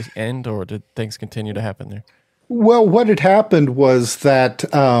they end, or did things continue to happen there? Well, what had happened was that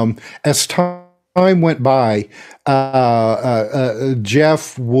as time went by,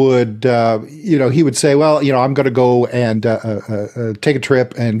 Jeff would, you know, he would say, well, you know, I'm going to go and take a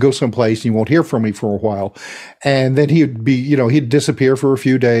trip and go someplace, and you won't hear from me for a while. And then he'd be, you know, he'd disappear for a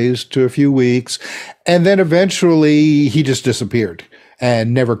few days to a few weeks. And then eventually he just disappeared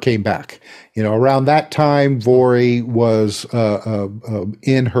and never came back. You know, around that time, Vori was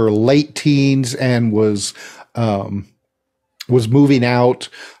in her late teens and was moving out.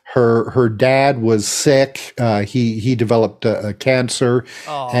 Her dad was sick. He developed a cancer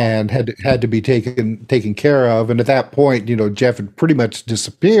and had to be taken care of. And at that point, you know, Jeff had pretty much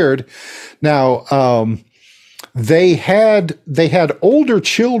disappeared. Now, they had older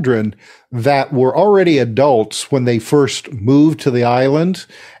children that were already adults when they first moved to the island,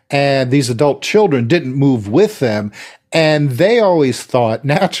 and these adult children didn't move with them. And they always thought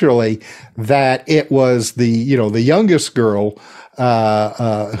naturally that it was the youngest girl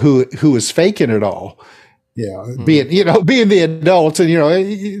who was faking it all. Yeah, being the adults, and you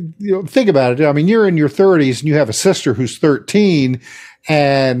know, think about it. I mean, you're in your 30s and you have a sister who's 13,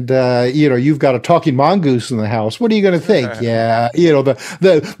 and you know, you've got a talking mongoose in the house. What are you going to think? Yeah, you know,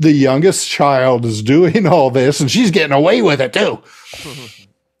 the youngest child is doing all this, and she's getting away with it too.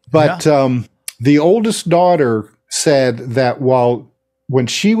 But the oldest daughter said that when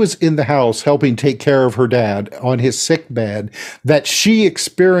she was in the house helping take care of her dad on his sick bed, that she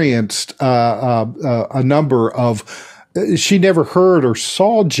experienced a number of, she never heard or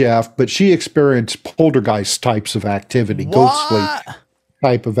saw Jeff, but she experienced poltergeist types of activity, ghostly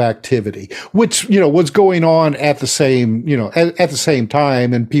type of activity, which, you know, was going on at the same, you know, at the same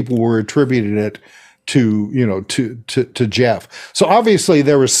time, and people were attributing it to Jeff. So obviously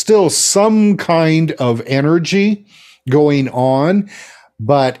there was still some kind of energy going on,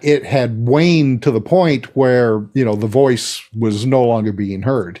 but it had waned to the point where, you know, the voice was no longer being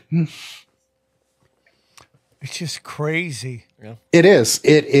heard. It's just crazy. Yeah. It is.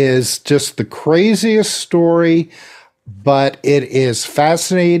 It is just the craziest story, but it is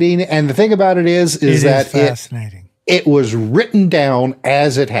fascinating. And the thing about it is that fascinating. It was written down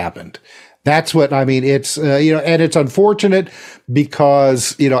as it happened. That's what I mean. It's, you know, and it's unfortunate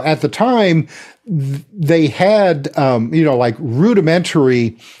because, you know, at the time they had, you know, like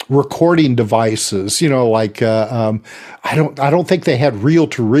rudimentary recording devices, you know, like, I don't think they had reel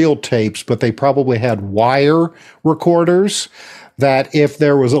to reel tapes, but they probably had wire recorders that if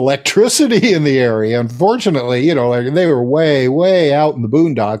there was electricity in the area, unfortunately, you know, like they were way, way out in the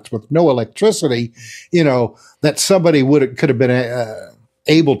boondocks with no electricity, you know, that somebody could have been,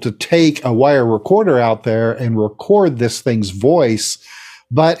 able to take a wire recorder out there and record this thing's voice,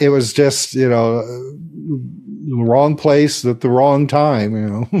 but it was just, you know, the wrong place at the wrong time,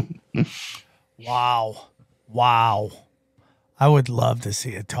 you know. Wow. I would love to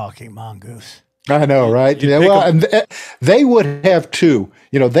see a talking mongoose. I know, right? Yeah, well, and they would have too.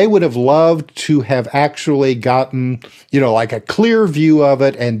 You know, they would have loved to have actually gotten, you know, like a clear view of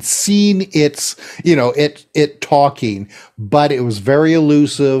it and seen its, you know, it talking, but it was very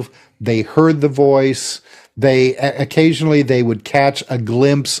elusive. They heard the voice. They occasionally they would catch a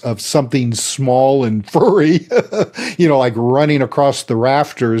glimpse of something small and furry, you know, like running across the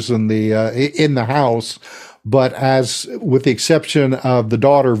rafters in the house. But as with the exception of the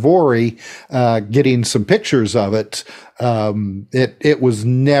daughter Vori getting some pictures of it, it was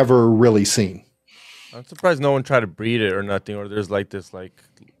never really seen. I'm surprised no one tried to breed it or nothing, or there's like this like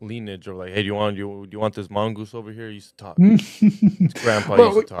lineage of like, hey, do you want this mongoose over here? He used to talk. His grandpa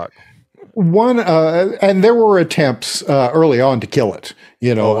used to talk. And there were attempts early on to kill it.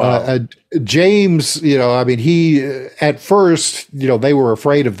 James, I mean, he at first, they were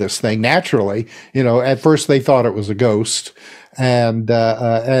afraid of this thing naturally. At first they thought it was a ghost. And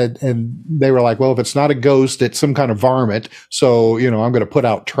they were like, well, if it's not a ghost, it's some kind of varmint. So, I'm going to put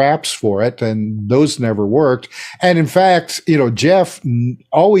out traps for it. And those never worked. And in fact, Jeff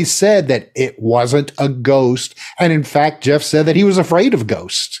always said that it wasn't a ghost. And in fact, Jeff said that he was afraid of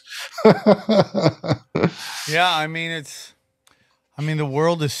ghosts. Yeah. I mean, the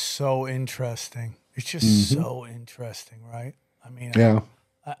world is so interesting. It's just so interesting, right? I mean, I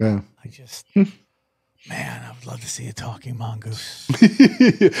just... Man, I would love to see a talking mongoose.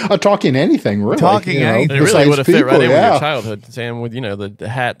 A talking anything, really. Talking anything. It really would have fit right in with your childhood, Sam, with, the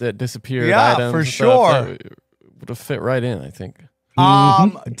hat that disappeared. Yeah, for sure. Would have fit right in, I think.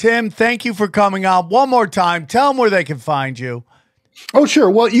 Tim, thank you for coming on. One more time, tell them where they can find you. Oh, sure.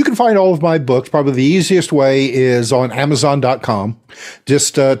 Well, you can find all of my books. Probably the easiest way is on Amazon.com.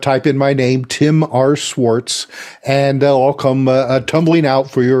 Just type in my name, Tim R. Shwartz, and they'll all come tumbling out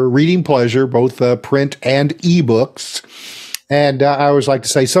for your reading pleasure, both print and ebooks. And I always like to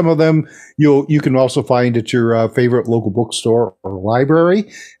say some of them you can also find at your favorite local bookstore or library.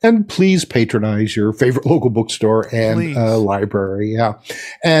 And please patronize your favorite local bookstore and library. Yeah.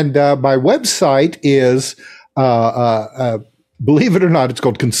 And my website is believe it or not, it's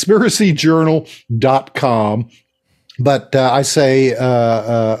called conspiracyjournal.com. But I say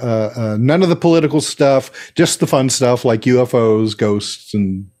none of the political stuff, just the fun stuff like UFOs, ghosts,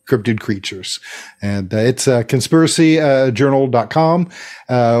 and cryptid creatures. And it's conspiracyjournal.com.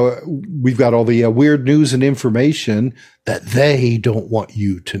 We've got all the weird news and information that they don't want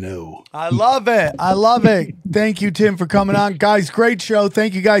you to know. I love it. I love it. Thank you, Tim, for coming on. Guys, great show.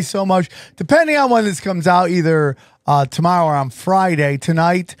 Thank you guys so much. Depending on when this comes out, either tomorrow or on Friday,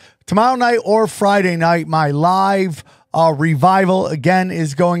 tomorrow night or Friday night, my live revival again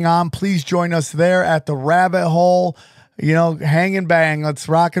is going on. Please join us there at the Rabbit Hole. Hang and bang. Let's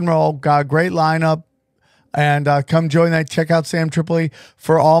rock and roll. Got a great lineup. And come join that. Check out SamTripoli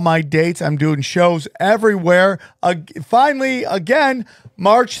for all my dates. I'm doing shows everywhere. Finally, again,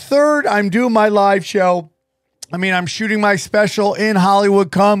 March 3rd, I'm doing my live show. I'm shooting my special in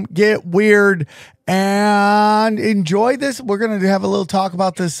Hollywood. Come get weird and enjoy this. We're going to have a little talk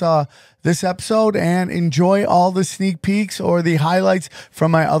about this this episode and enjoy all the sneak peeks or the highlights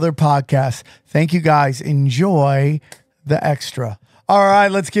from my other podcasts. Thank you, guys. Enjoy the extra. All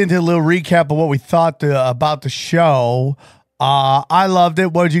right, let's get into a little recap of what we thought about the show. I loved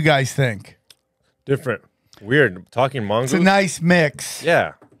it. What did you guys think? Different. Weird. Talking mongoose. It's a nice mix.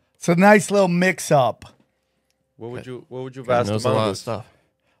 Yeah. It's a nice little mix up. What would you have asked the mongoose? A lot of stuff.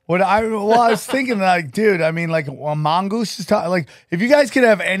 I was thinking, like, dude, a mongoose is like, if you guys could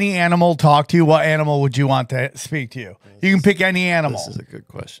have any animal talk to you, what animal would you want to speak to you? You can pick any animal. This is a good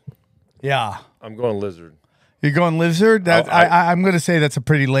question. Yeah. I'm going lizard. You're going lizard? I'm going to say that's a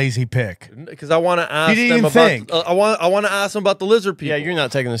pretty lazy pick. Because I want to ask them about. I want to ask them about the lizard people. Yeah, you're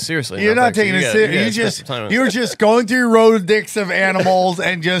not taking this seriously. You're not taking this seriously. You're just going through Rolodex of animals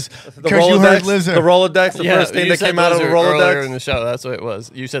and just because you heard lizard. The Rolodex, the first thing that came out of the Rolodex earlier in the show. That's what it was.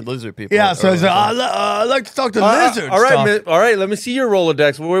 You said lizard people. Yeah, so I'd like to talk to lizards. All right. Let me see your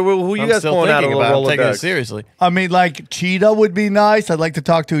Rolodex. Who you guys pulling out of the Rolodex? I'm taking it seriously. Like cheetah would be nice. I'd like to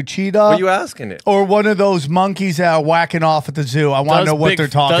talk to a cheetah. What are you asking it? Or one of those monkeys that are whacking off at the zoo. I want to know what they're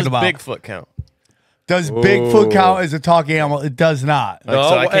talking about. Does Bigfoot count? Does Bigfoot count as a talking animal? It does not. So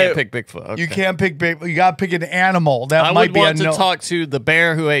I can't pick Bigfoot. Okay. You can't pick Bigfoot. You got to pick an animal. I would want to talk to the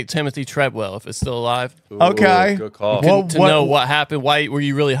bear who ate Timothy Treadwell if it's still alive. Okay. Good call. To know what happened. Why were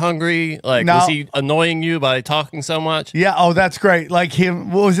you really hungry? Was he annoying you by talking so much? Yeah. Oh, that's great. Like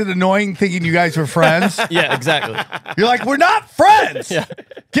him. Was it annoying thinking you guys were friends? Yeah, exactly. You're like, we're not friends. Yeah.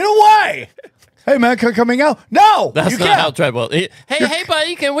 Get away. Hey, man, coming out? No, that's not how Treadwell. Hey,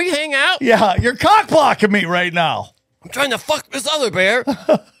 buddy, can we hang out? Yeah, you're cock blocking me right now. I'm trying to fuck this other bear.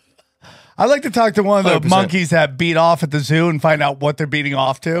 I'd like to talk to one of the 100%. Monkeys that beat off at the zoo and find out what they're beating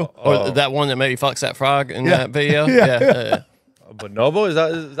off to. Or that one that maybe fucks that frog in that video. Yeah. Bonobo, is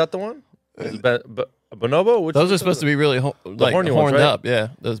that the one? Bonobo? Those are supposed to be really horned ones, right? up. Yeah,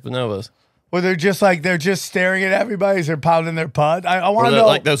 those bonobos. Where they're just staring at everybody as they're pounding their pud. I want to know,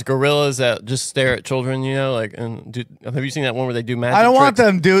 like those gorillas that just stare at children. Have you seen that one where they do magic? I don't tricks?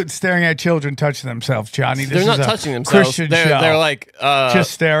 want them staring at children touching themselves, Johnny. They're not touching themselves. Christian show. They're like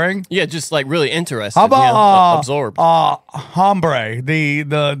just staring. Yeah, just like really interested. How about absorbed? Hombre,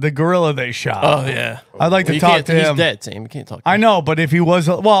 the gorilla they shot. Oh yeah. I'd like to You talk can't- to he's him. dead, Sam. You can't talk to I him. know, but if he was,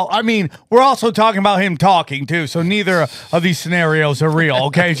 well, I mean, we're also talking about him talking too. So neither of these scenarios are real.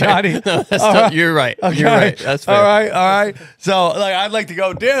 Okay, Johnny? No, you're right. Okay. You're right. That's fair. All right. So, like, I'd like to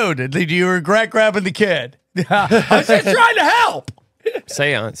go, dude, did you regret grabbing the kid? I was just trying to help.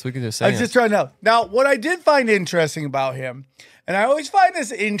 Seance. We can do I seance. was just trying to help. Now, what I did find interesting about him, and I always find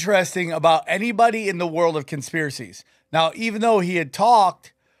this interesting about anybody in the world of conspiracies. Now, even though he had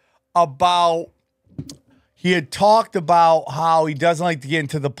talked about how he doesn't like to get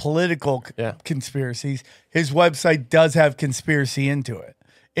into the political conspiracies, his website does have conspiracy into it.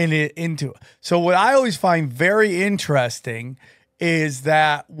 So what I always find very interesting is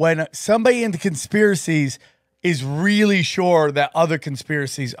that when somebody into conspiracies is really sure that other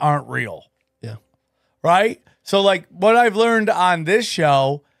conspiracies aren't real. Yeah. Right? So like what I've learned on this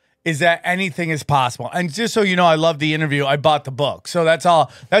show is that anything is possible. And just so you know, I love the interview. I bought the book. So that's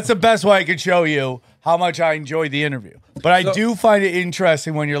all. That's the best way I could show you how much I enjoyed the interview. But I do find it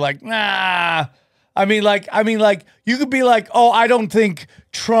interesting when you're like, nah. I mean, like, you could be like, oh, I don't think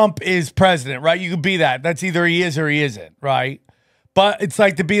Trump is president, right? You could be that. That's either he is or he isn't, right? But it's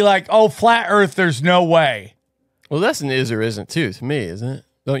like to be like, oh, flat Earth, there's no way. Well, that's an is or isn't too, to me, isn't it?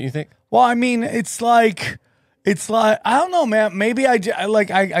 Don't you think? Well, I mean, it's like, I don't know, man. Maybe I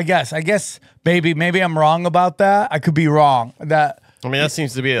guess maybe I'm wrong about that. I could be wrong. That I mean, that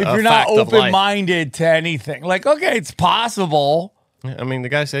seems to be a if you're fact not of life. open-minded to anything, like, okay, it's possible. Yeah, I mean, the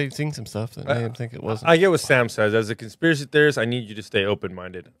guy said he'd seen some stuff that made him think it wasn't. I get what Sam says. As a conspiracy theorist, I need you to stay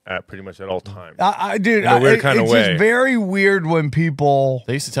open-minded at pretty much at all times. Dude, in a weird kind of it's way. just very weird when people.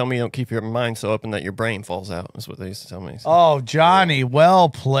 They used to tell me don't keep your mind so open that your brain falls out. That's what they used to tell me. So. Oh, Johnny, well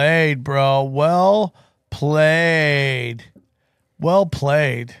played, bro. Well played. Well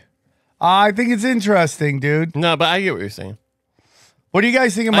played. I think it's interesting, dude. No, but I get what you're saying. What do you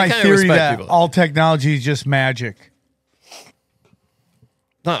guys think of I my kinda theory respect that people. all technology is just magic?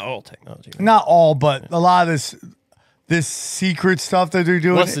 Not all technology. Not all, but a lot of this secret stuff that they're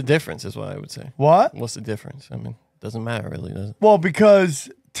doing. What's the difference is what I would say. What? What's the difference? I mean, doesn't matter really, does it? Well,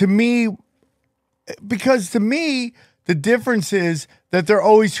 because to me, the difference is that they're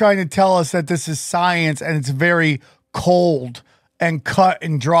always trying to tell us that this is science and it's very cold and cut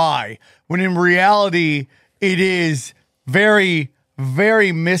and dry, when in reality, it is very,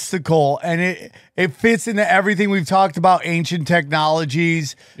 very mystical, and it fits into everything we've talked about, ancient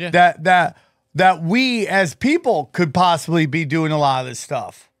technologies that we as people could possibly be doing a lot of this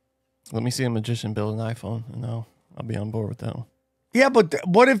stuff. Let me see a magician build an iPhone, and I'll be on board with that one. Yeah, but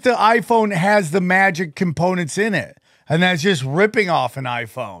what if the iPhone has the magic components in it, and that's just ripping off an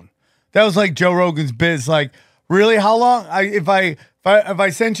iPhone? That was like Joe Rogan's biz. Like, really, how long? If I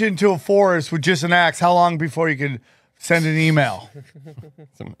sent you into a forest with just an axe, how long before you could send an email?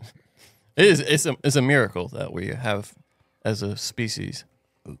 It's a miracle that we have as a species.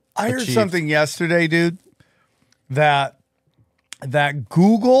 I heard something yesterday, dude, that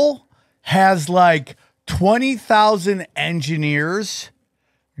Google has like 20,000 engineers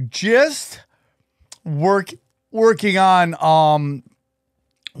just working on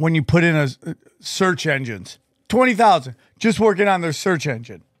when you put in a search engines. 20,000 just working on their search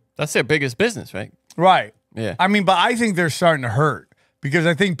engine. That's their biggest business, right? Right. Yeah. I mean, but I think they're starting to hurt because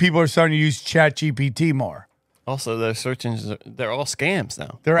I think people are starting to use ChatGPT more. Also, their search engines, they're all scams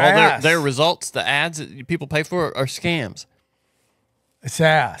now. They're all ass. their results, the ads that people pay for are scams. It's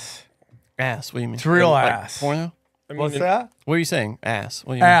ass. Ass, what do you mean? It's real Like ass. porno? What's that? What are you saying? Ass.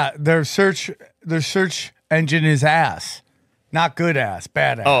 What do you mean? Their search engine is ass. Not good ass,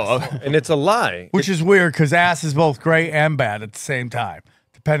 bad ass. Oh, okay. And it's a lie. Which is weird because ass is both great and bad at the same time,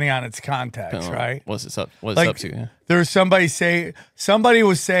 depending on its context, right? What's it up? What's Like, it up to? Yeah. There was somebody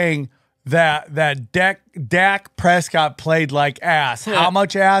was saying that Dak Prescott played like ass. How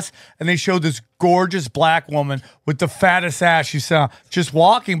much ass? And they showed this gorgeous black woman with the fattest ass you saw just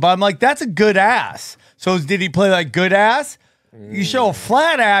walking by. I'm like, that's a good ass. So did he play like good ass? You show a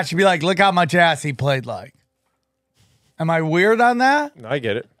flat ass, you'd be like, look how much ass he played like. Am I weird on that? I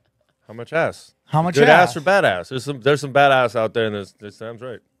get it. How much ass? How much Good ass? ass or bad ass? There's some bad ass out there, and there's Sam's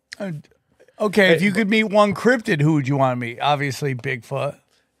right. Okay, if you could meet one cryptid, who would you want to meet? Obviously, Bigfoot.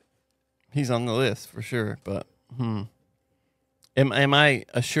 He's on the list for sure, but am I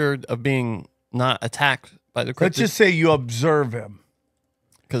assured of being not attacked by the cryptids? Let's just say you observe him.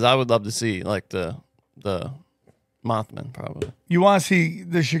 Because I would love to see like the Mothman probably. You want to see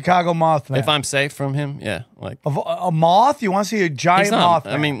the Chicago Mothman? If I'm safe from him, yeah, like a moth. You want to see a giant he's not,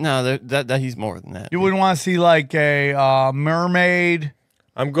 Mothman? I mean, no, that he's more than that. You wouldn't want to see like a mermaid.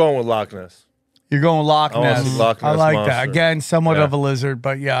 I'm going with Loch Ness. You're going Loch I wanna Ness. see Loch I Ness like that. Monster. Again, somewhat Yeah. of a lizard,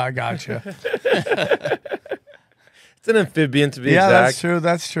 but yeah, I got you. It's an amphibian to be Yeah, exact. that's true.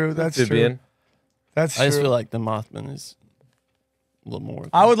 That's true. That's Amphibian. true. That's I just true. feel like the Mothman is a little more.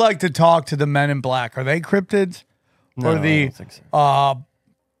 I would like to talk to the Men in Black. Are they cryptids? No, or I the don't think so.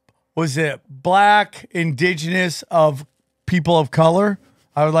 Was it black, indigenous of people of color?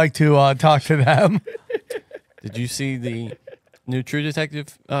 I would like to talk to them. Did you see the new True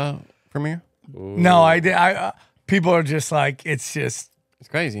Detective premiere? No, I did. People are just like, it's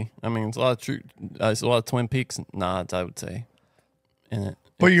crazy. I mean, it's a lot of it's a lot of Twin Peaks nods, I would say, in it.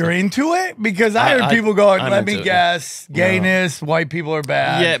 But you're into it? Because I heard people going, I'm let me into it. guess, gayness, white people are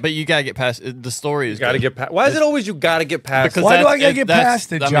bad. Yeah, but you gotta get past the story. Is You gotta get past. Why is it always you gotta get past? Because Why do I gotta that's- get that's-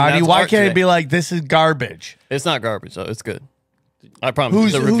 past it, I mean, Johnny? that's Why art can't it today. be like, this is garbage? It's not garbage though. It's good. I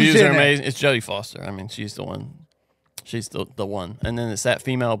promise. The Who's reviews in are it? amazing. It's Jodie Foster. I mean, she's the one. She's the one. And then it's that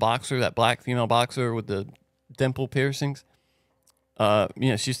female boxer, that black female boxer with the dimple piercings.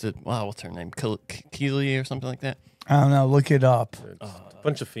 She's the what's her name? Keely or something like that. I don't know. Look it up.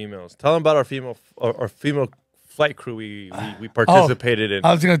 Bunch of females. Tell them about our female flight crew we participated in.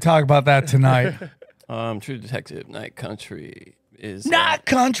 I was going to talk about that tonight. True Detective Night Country is Not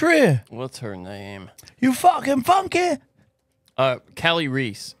country. what's her name? You fucking funky. Callie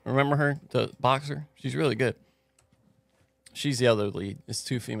Reese. Remember her, the boxer? She's really good. She's the other lead. It's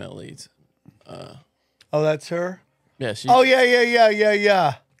two female leads. Oh, that's her? Yeah, she. Oh, yeah.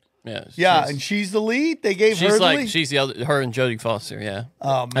 yeah. Yeah, and she's the lead? They gave her She's the like lead? she's the other. Her and Jodie Foster. Yeah.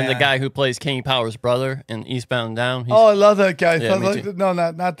 Oh, man. And the guy who plays Kenny Powers' brother in Eastbound and Down. He's Oh, I love that guy. Yeah, me too. No,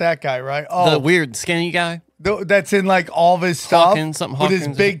 not that guy, right? the Oh, weird skinny guy. that's in like all of his stuff Hawkins, something with his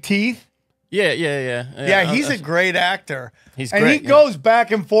Hawkins. big teeth. Yeah. Yeah, he's a great actor. He's and great, he yeah. goes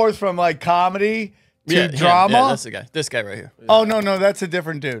back and forth from like comedy to drama. Yeah, that's the guy. This guy right here. Oh, no, that's a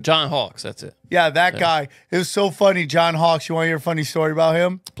different dude. John Hawkes. That's it. Yeah, that guy. It was so funny. John Hawkes. You want to hear a funny story about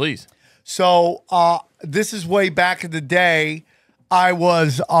him? Please. So this is way back in the day. I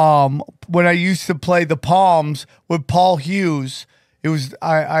was when I used to play the Palms with Paul Hughes. It was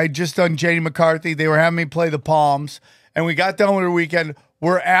I just done Janie McCarthy. They were having me play the Palms, and we got done with the weekend.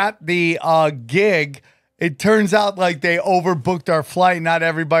 We're at the gig. It turns out like they overbooked our flight. Not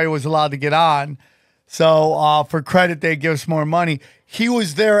everybody was allowed to get on. So for credit, they give us more money. He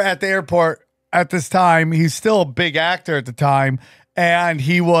was there at the airport at this time. He's still a big actor at the time. And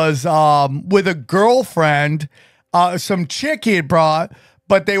he was with a girlfriend, some chick he had brought,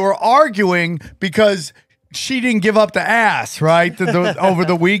 but they were arguing because she didn't give up the ass, right, over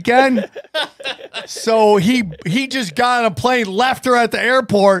the weekend. So he just got on a plane, left her at the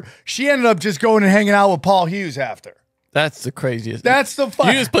airport. She ended up just going and hanging out with Paul Hughes after. That's the craziest. That's the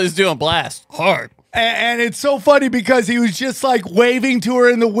fun. Hughes is doing blast hard. And it's so funny because he was just like waving to her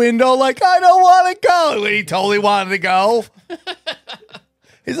in the window, like, I don't want to go. And he totally wanted to go.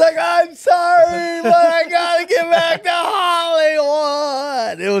 He's like, I'm sorry, but I got to get back to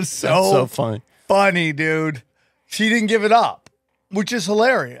Hollywood. It was So funny. funny, dude. She didn't give it up, which is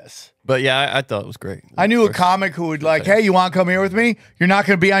hilarious. But yeah, I thought it was great. I knew a comic who would like, hey, you want to come here with me? You're not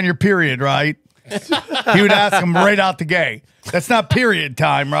going to be on your period, right? He would ask him right out the gate. That's not period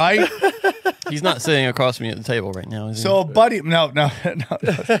time, right? He's not sitting across from me at the table right now, is he? So a buddy, no. A buddy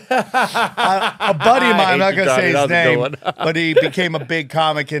of mine, I'm not going to say his name, but he became a big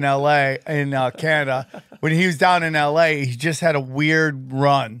comic in LA, in Canada. When he was down in LA, he just had a weird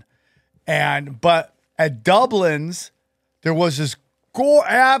run. But at Dublin's, there was this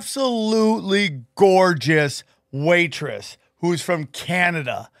absolutely gorgeous waitress who was from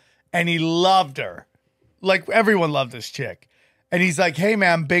Canada, and he loved her. Like, everyone loved this chick. And he's like, hey,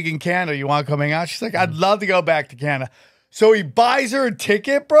 man, I'm big in Canada. You want to come hang out? She's like, I'd love to go back to Canada. So he buys her a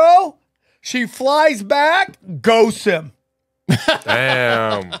ticket, bro. She flies back, ghosts him.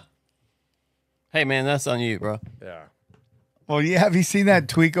 Damn. Hey, man, that's on you, bro. Yeah. Well, yeah, have you seen that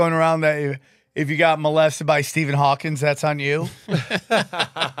tweet going around that if you got molested by Stephen Hawkins, that's on you?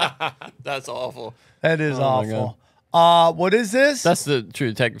 That's awful. That is Oh, my awful. What is this? That's the True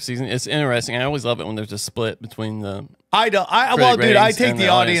Detective season. It's interesting. I always love it when there's a split between the. Well, dude, I ratings take and the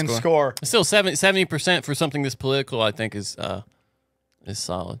audience score. Still 70% for something this political, I think, is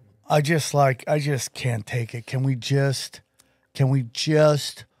solid. I just can't take it. Can we just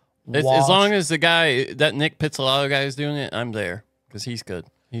watch? As long as the guy, that Nick Pizzolatto guy is doing it, I'm there because he's good.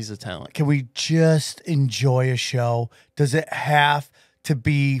 He's a talent. Can we just enjoy a show? Does it have to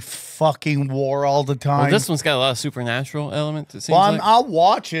be fucking war all the time? Well, this one's got a lot of supernatural elements, it seems Well, like. I'll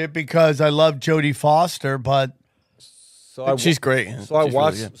watch it because I love Jodie Foster, but She's great. So She's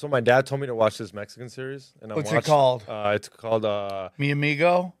really good. So my dad told me to watch this Mexican series, and What's it called? It's called Mi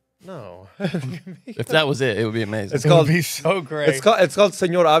Amigo? No. If that was it, it would be amazing. It's It called would be so great. It's called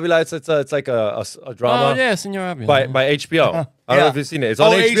Señor Avila. It's like a drama. Oh yeah, Senor Abby. by HBO. I don't know if you've seen it. It's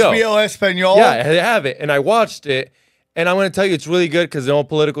on HBO. HBO Espanol. Yeah, they have it, and I watched it. And I'm going to tell you, it's really good because no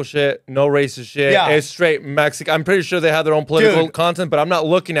political shit, no racist shit. Yeah. It's straight Mexican. I'm pretty sure they have their own political content, but I'm not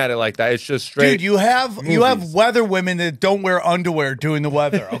looking at it like that. It's just straight. Dude, you have weather women that don't wear underwear doing the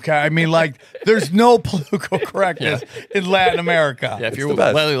weather. Okay, I mean, like, there's no political correctness in Latin America. Yeah, if your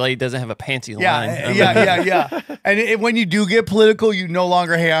weather lady doesn't have a panty line. Yeah. And when you do get political, you no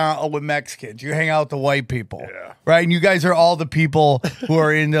longer hang out with Mexicans. You hang out with the white people, right? And you guys are all the people who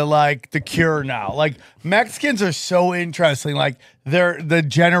are into like the Cure now. Like Mexicans are so interesting. Like they're the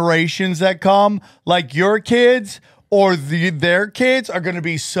generations that come, like your kids or their kids are gonna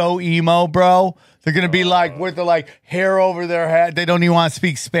be so emo, bro. They're gonna be like with the like hair over their head. They don't even want to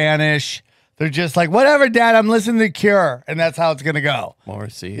speak Spanish. They're just like, whatever, Dad, I'm listening to Cure. And that's how it's going to go.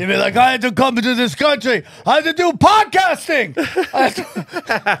 Morrissey. You'll be like, I had to come to this country. I had to do podcasting. I had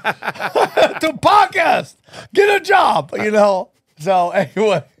to podcast. Get a job, you know? So,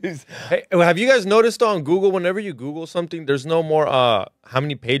 anyways. Hey, have you guys noticed on Google, whenever you Google something, there's no more how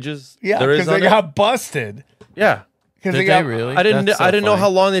many pages there is because on they it? got busted. Yeah. Did they really? I didn't. That's so I didn't know funny. how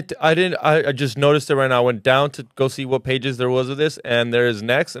long it. I just noticed it right now. I went down to go see what pages there was of this, and there is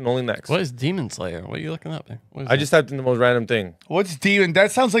next and only next. What is Demon Slayer? What are you looking up there? What is I that? just typed in the most random thing. What's demon?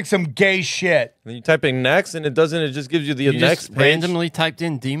 That sounds like some gay shit. Then you type in next, and it doesn't. It just gives you the You next just page. randomly typed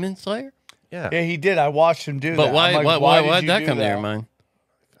in Demon Slayer. Yeah. Yeah, he did. I watched him do that. But why? I'm like, Why did did that you come do to your that? mind?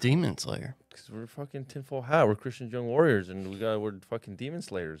 Demon Slayer. Because we're fucking tinfoil hat. We're Christian young warriors, and we're fucking demon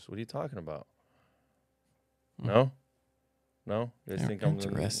slayers. What are you talking about? No. No, you guys think I'm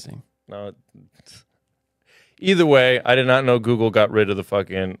interesting? No. Either way, I did not know Google got rid of the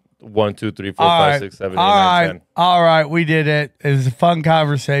fucking 1, 2, 3, 4, 5, 6, 7, 8, 9, 10. All right, we did it. It was a fun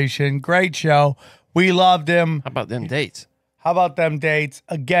conversation. Great show. We loved him. How about them dates? How about them dates?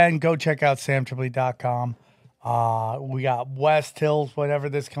 Again, go check out SamTripoli.com. We got West Hills, whenever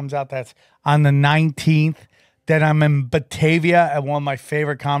this comes out. That's on the 19th. Then I'm in Batavia at one of my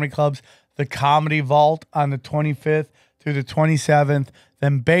favorite comedy clubs, the Comedy Vault, on the 25th through the 27th.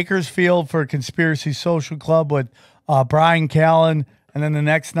 Then Bakersfield for Conspiracy Social Club with Brian Callen. And then the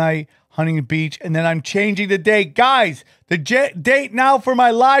next night, Huntington Beach. And then I'm changing the date. Guys, the date now for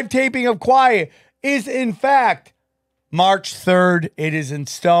my live taping of Quiet is, in fact, March 3rd. It is in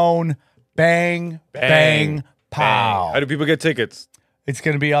stone. Bang, bang, pow. How do people get tickets? It's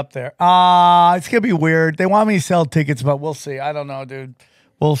going to be up there. It's going to be weird. They want me to sell tickets, but we'll see. I don't know, dude.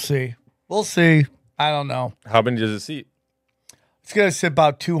 We'll see. We'll see. I don't know. How many does it seat? It's going to sit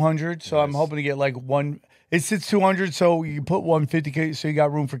about 200, so I'm hoping to get like one. It sits 200, so you put 150, so you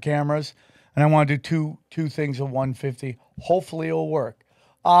got room for cameras. And I want to do two things of 150. Hopefully it'll work.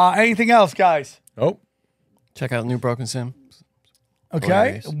 Anything else, guys? Nope. Check out New Broken Sim. Okay.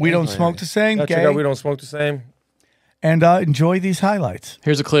 Hilarious. We don't smoke the same. Check Gay. out We Don't Smoke the Same. And enjoy these highlights.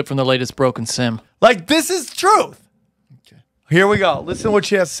 Here's a clip from the latest Broken Sim. Like, this is truth. Okay. Here we go. Listen to what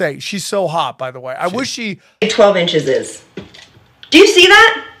she has to say. She's so hot, by the way. I wish she... 12 inches is. Do you see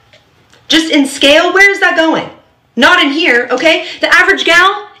that? Just in scale, where is that going? Not in here, okay? The average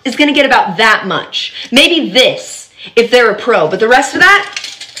gal is gonna get about that much. Maybe this, if they're a pro, but the rest of that,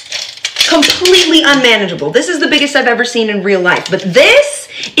 completely unmanageable. This is the biggest I've ever seen in real life, but this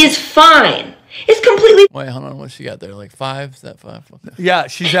is fine. It's completely... Wait, hold on. What she got there? Like 5? Is that 5? Okay. Yeah,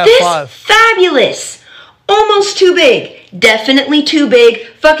 she's at This 5. fabulous. Almost too big. Definitely too big.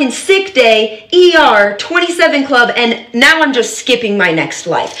 Fucking sick day. ER. 27 club. And now I'm just skipping my next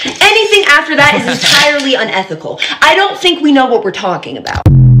life. Anything after that is entirely unethical. I don't think we know what we're talking about.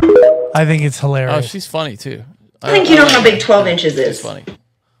 I think it's hilarious. Oh, she's funny too. I think you know how big 12 inches is. She's funny.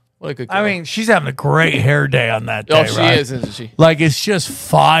 What a good girl. I mean, she's having a great hair day on that day, oh, she right? is, isn't she? Like, it's just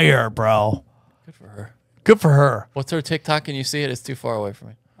fire, bro. Good for her. Good for her. What's her TikTok? Can you see it? It's too far away from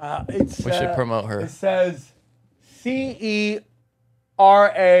me. We should promote her. It says CERA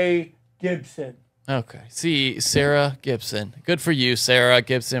Gibson. Okay. See, Sarah Gibson. Good for you, Sarah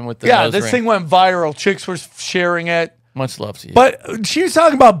Gibson, with the Yeah, nose this ring. thing went viral. Chicks were sharing it. Much love to you. But she was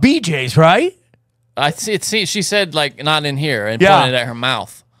talking about BJ's, right? I see. She said like not in here and Yeah. pointed at her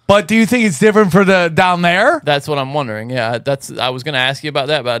mouth. But do you think it's different for the down there? That's what I'm wondering. Yeah, I was going to ask you about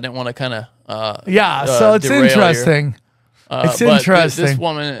that, but I didn't want to kind of. Yeah, so it's derail interesting. It's but interesting. This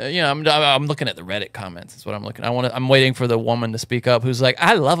woman, you know, I'm looking at the Reddit comments. That's what I'm looking. I'm waiting for the woman to speak up who's like,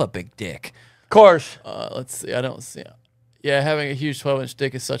 I love a big dick. Of course. Let's see. I don't see. Yeah, having a huge 12-inch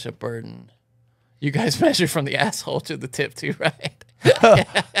dick is such a burden. You guys measure from the asshole to the tip too, right?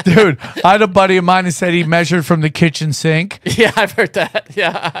 Dude, I had a buddy of mine who said he measured from the kitchen sink. Yeah, I've heard that.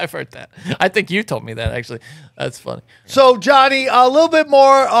 Yeah, I've heard that. I think you told me that, actually. That's funny. So, Johnny, a little bit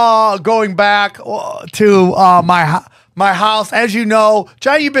more going back to my house. As you know,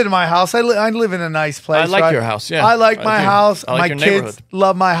 Johnny, you've been to my house. I live in a nice place. I like your house, yeah. I like my house. I like my your kids neighborhood.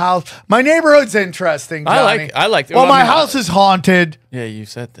 love my house. My neighborhood's interesting, Johnny. I like. Well, my house is haunted. Yeah, you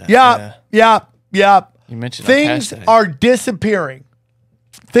said that. Yeah. You mentioned things are disappearing.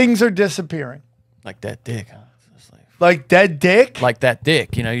 Things are disappearing. Like that dick, huh? Like dead dick? Like that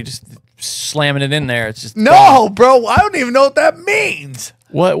dick. You know, you just slamming it in there. It's just bro. I don't even know what that means.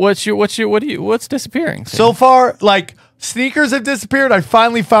 What's disappearing? So far, like sneakers have disappeared. I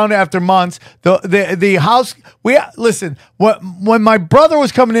finally found it after months. The house. Listen. When my brother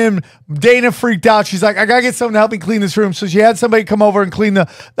was coming in, Dana freaked out. She's like, I gotta get someone to help me clean this room. So she had somebody come over and clean the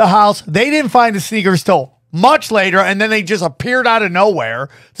house. They didn't find the sneakers till much later, and then they just appeared out of nowhere.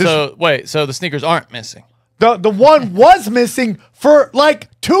 So the sneakers aren't missing. The one was missing for like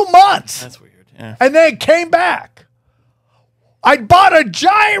 2 months. That's weird. Yeah. And then it came back. I bought a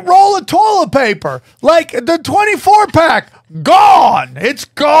giant roll of toilet paper, like the 24-pack. Gone. It's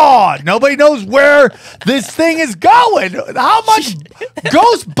gone. Nobody knows where this thing is going. How much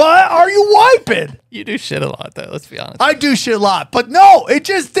ghost butt are you wiping? You do shit a lot, though. Let's be honest. I do shit a lot, but no, it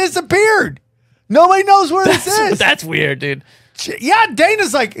just disappeared. Nobody knows where this is. That's weird, dude. Yeah,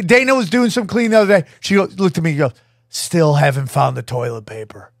 Dana was doing some cleaning the other day. She looked at me and goes, still haven't found the toilet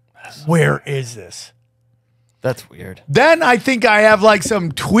paper. Where is this? That's weird. Then I think I have like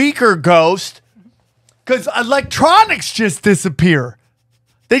some tweaker ghost because electronics just disappear.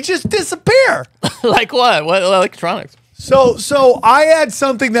 They just disappear. Like what? What electronics? So I had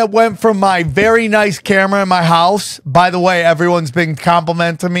something that went from my very nice camera in my house. By the way, everyone's been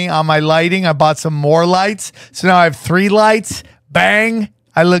complimenting me on my lighting. I bought some more lights. So now I have 3 lights. Bang.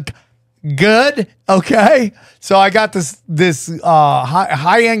 I look good. Okay. So I got this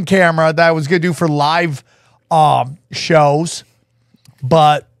high-end camera that I was going to do for live shows.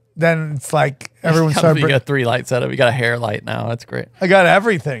 But then it's like everyone started. You got 3 lights out of it. You got a hair light now. That's great. I got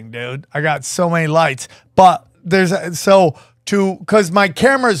everything, dude. I got so many lights. But because my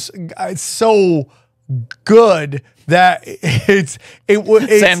camera's so good that it's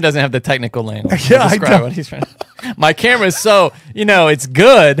Sam doesn't have the technical language. Yeah, to describe what he's trying to. My camera is so it's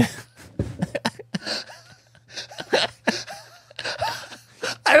good.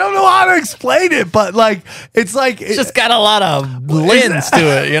 I don't know how to explain it, but it's just got a lot of lens to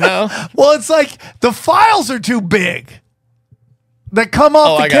it, Well, it's like the files are too big that come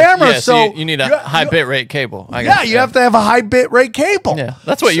off the camera. Yeah, so you need a high bit rate cable. You have to have a high bit rate cable. Yeah,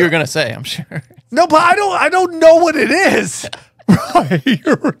 that's what you were gonna say, I'm sure. No, but I don't know what it is. Right,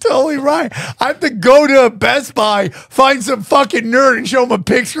 you're totally right. I have to go to Best Buy, find some fucking nerd, and show him a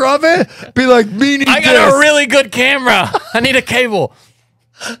picture of it. Be like, I got a really good camera. I need a cable.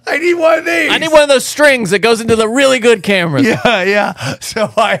 I need one of these. I need one of those strings that goes into the really good cameras. Yeah.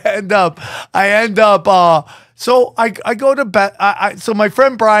 So I end up. So I go to bed. So my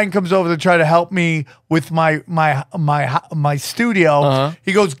friend Brian comes over to try to help me with my studio.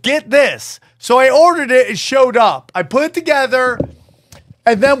 He goes, get this. So I ordered it. It showed up. I put it together,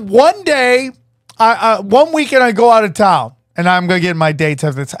 and then one day, one weekend I go out of town, and I'm gonna get my dates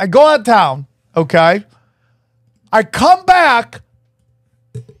after this. I go out of town. Okay. I come back.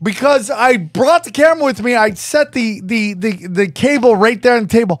 Because I brought the camera with me, I set the cable right there on the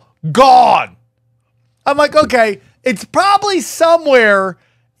table. Gone. I'm like, okay, it's probably somewhere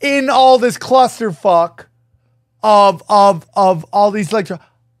in all this clusterfuck of all these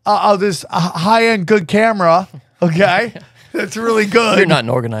of this high-end good camera. Okay, that's really good. You're not an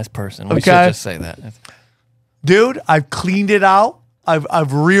organized person. We should just say that, dude. I've cleaned it out.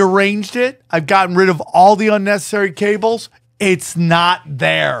 I've rearranged it. I've gotten rid of all the unnecessary cables. It's not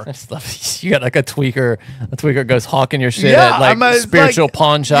there. You got like a tweaker. A tweaker goes hawking your shit at like spiritual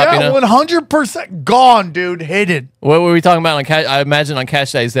pawn shop. Yeah, 100% gone, dude. Hidden. What were we talking about on Cash? I imagine on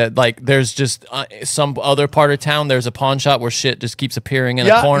Cash Days that like there's just some other part of town. There's a pawn shop where shit just keeps appearing in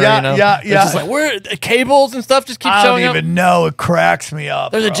a corner. Yeah. It's just like where the cables and stuff just keep showing up. I don't even know. It cracks me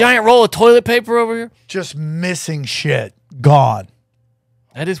up. There's a giant roll of toilet paper over here. Just missing shit. Gone.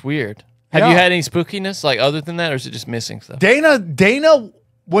 That is weird. Have you had any spookiness, like other than that, or is it just missing stuff? Dana,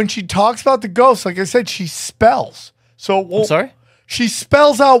 when she talks about the ghosts, like I said, she spells. So I'm sorry? She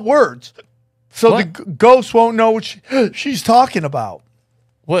spells out words. So the ghost won't know what she's talking about.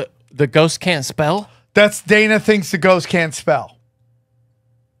 What? The ghost can't spell? That's Dana thinks the ghost can't spell.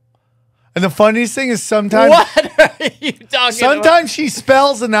 And the funniest thing is sometimes What are you talking sometimes she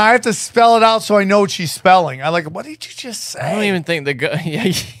spells and I have to spell it out so I know what she's spelling. I like, what did you just say? I don't even think the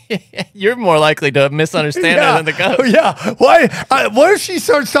ghost. You're more likely to misunderstand her than the ghost. Yeah. Why? What if she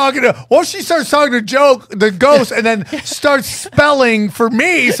starts talking to? What if she starts talking to the ghost, and then starts spelling for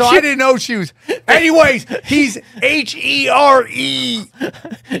me? So I didn't know she was. Anyways, he's H-E-R-E.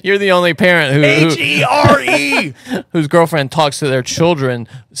 You're the only parent who H-E-R-E. whose girlfriend talks to their children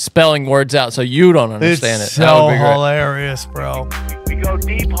spelling words out, so you don't understand It's it. That so would be great. hilarious, bro. We go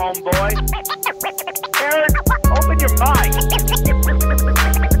deep, homeboy. Aaron, open your mind.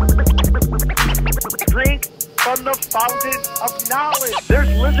 Drink from the fountain of knowledge. There's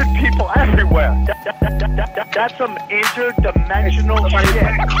lizard people everywhere. That's some interdimensional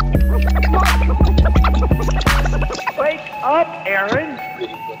shit. Wake up, Aaron.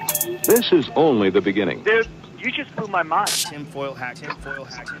 This is only the beginning. Dude, you just blew my mind. Tinfoil hack.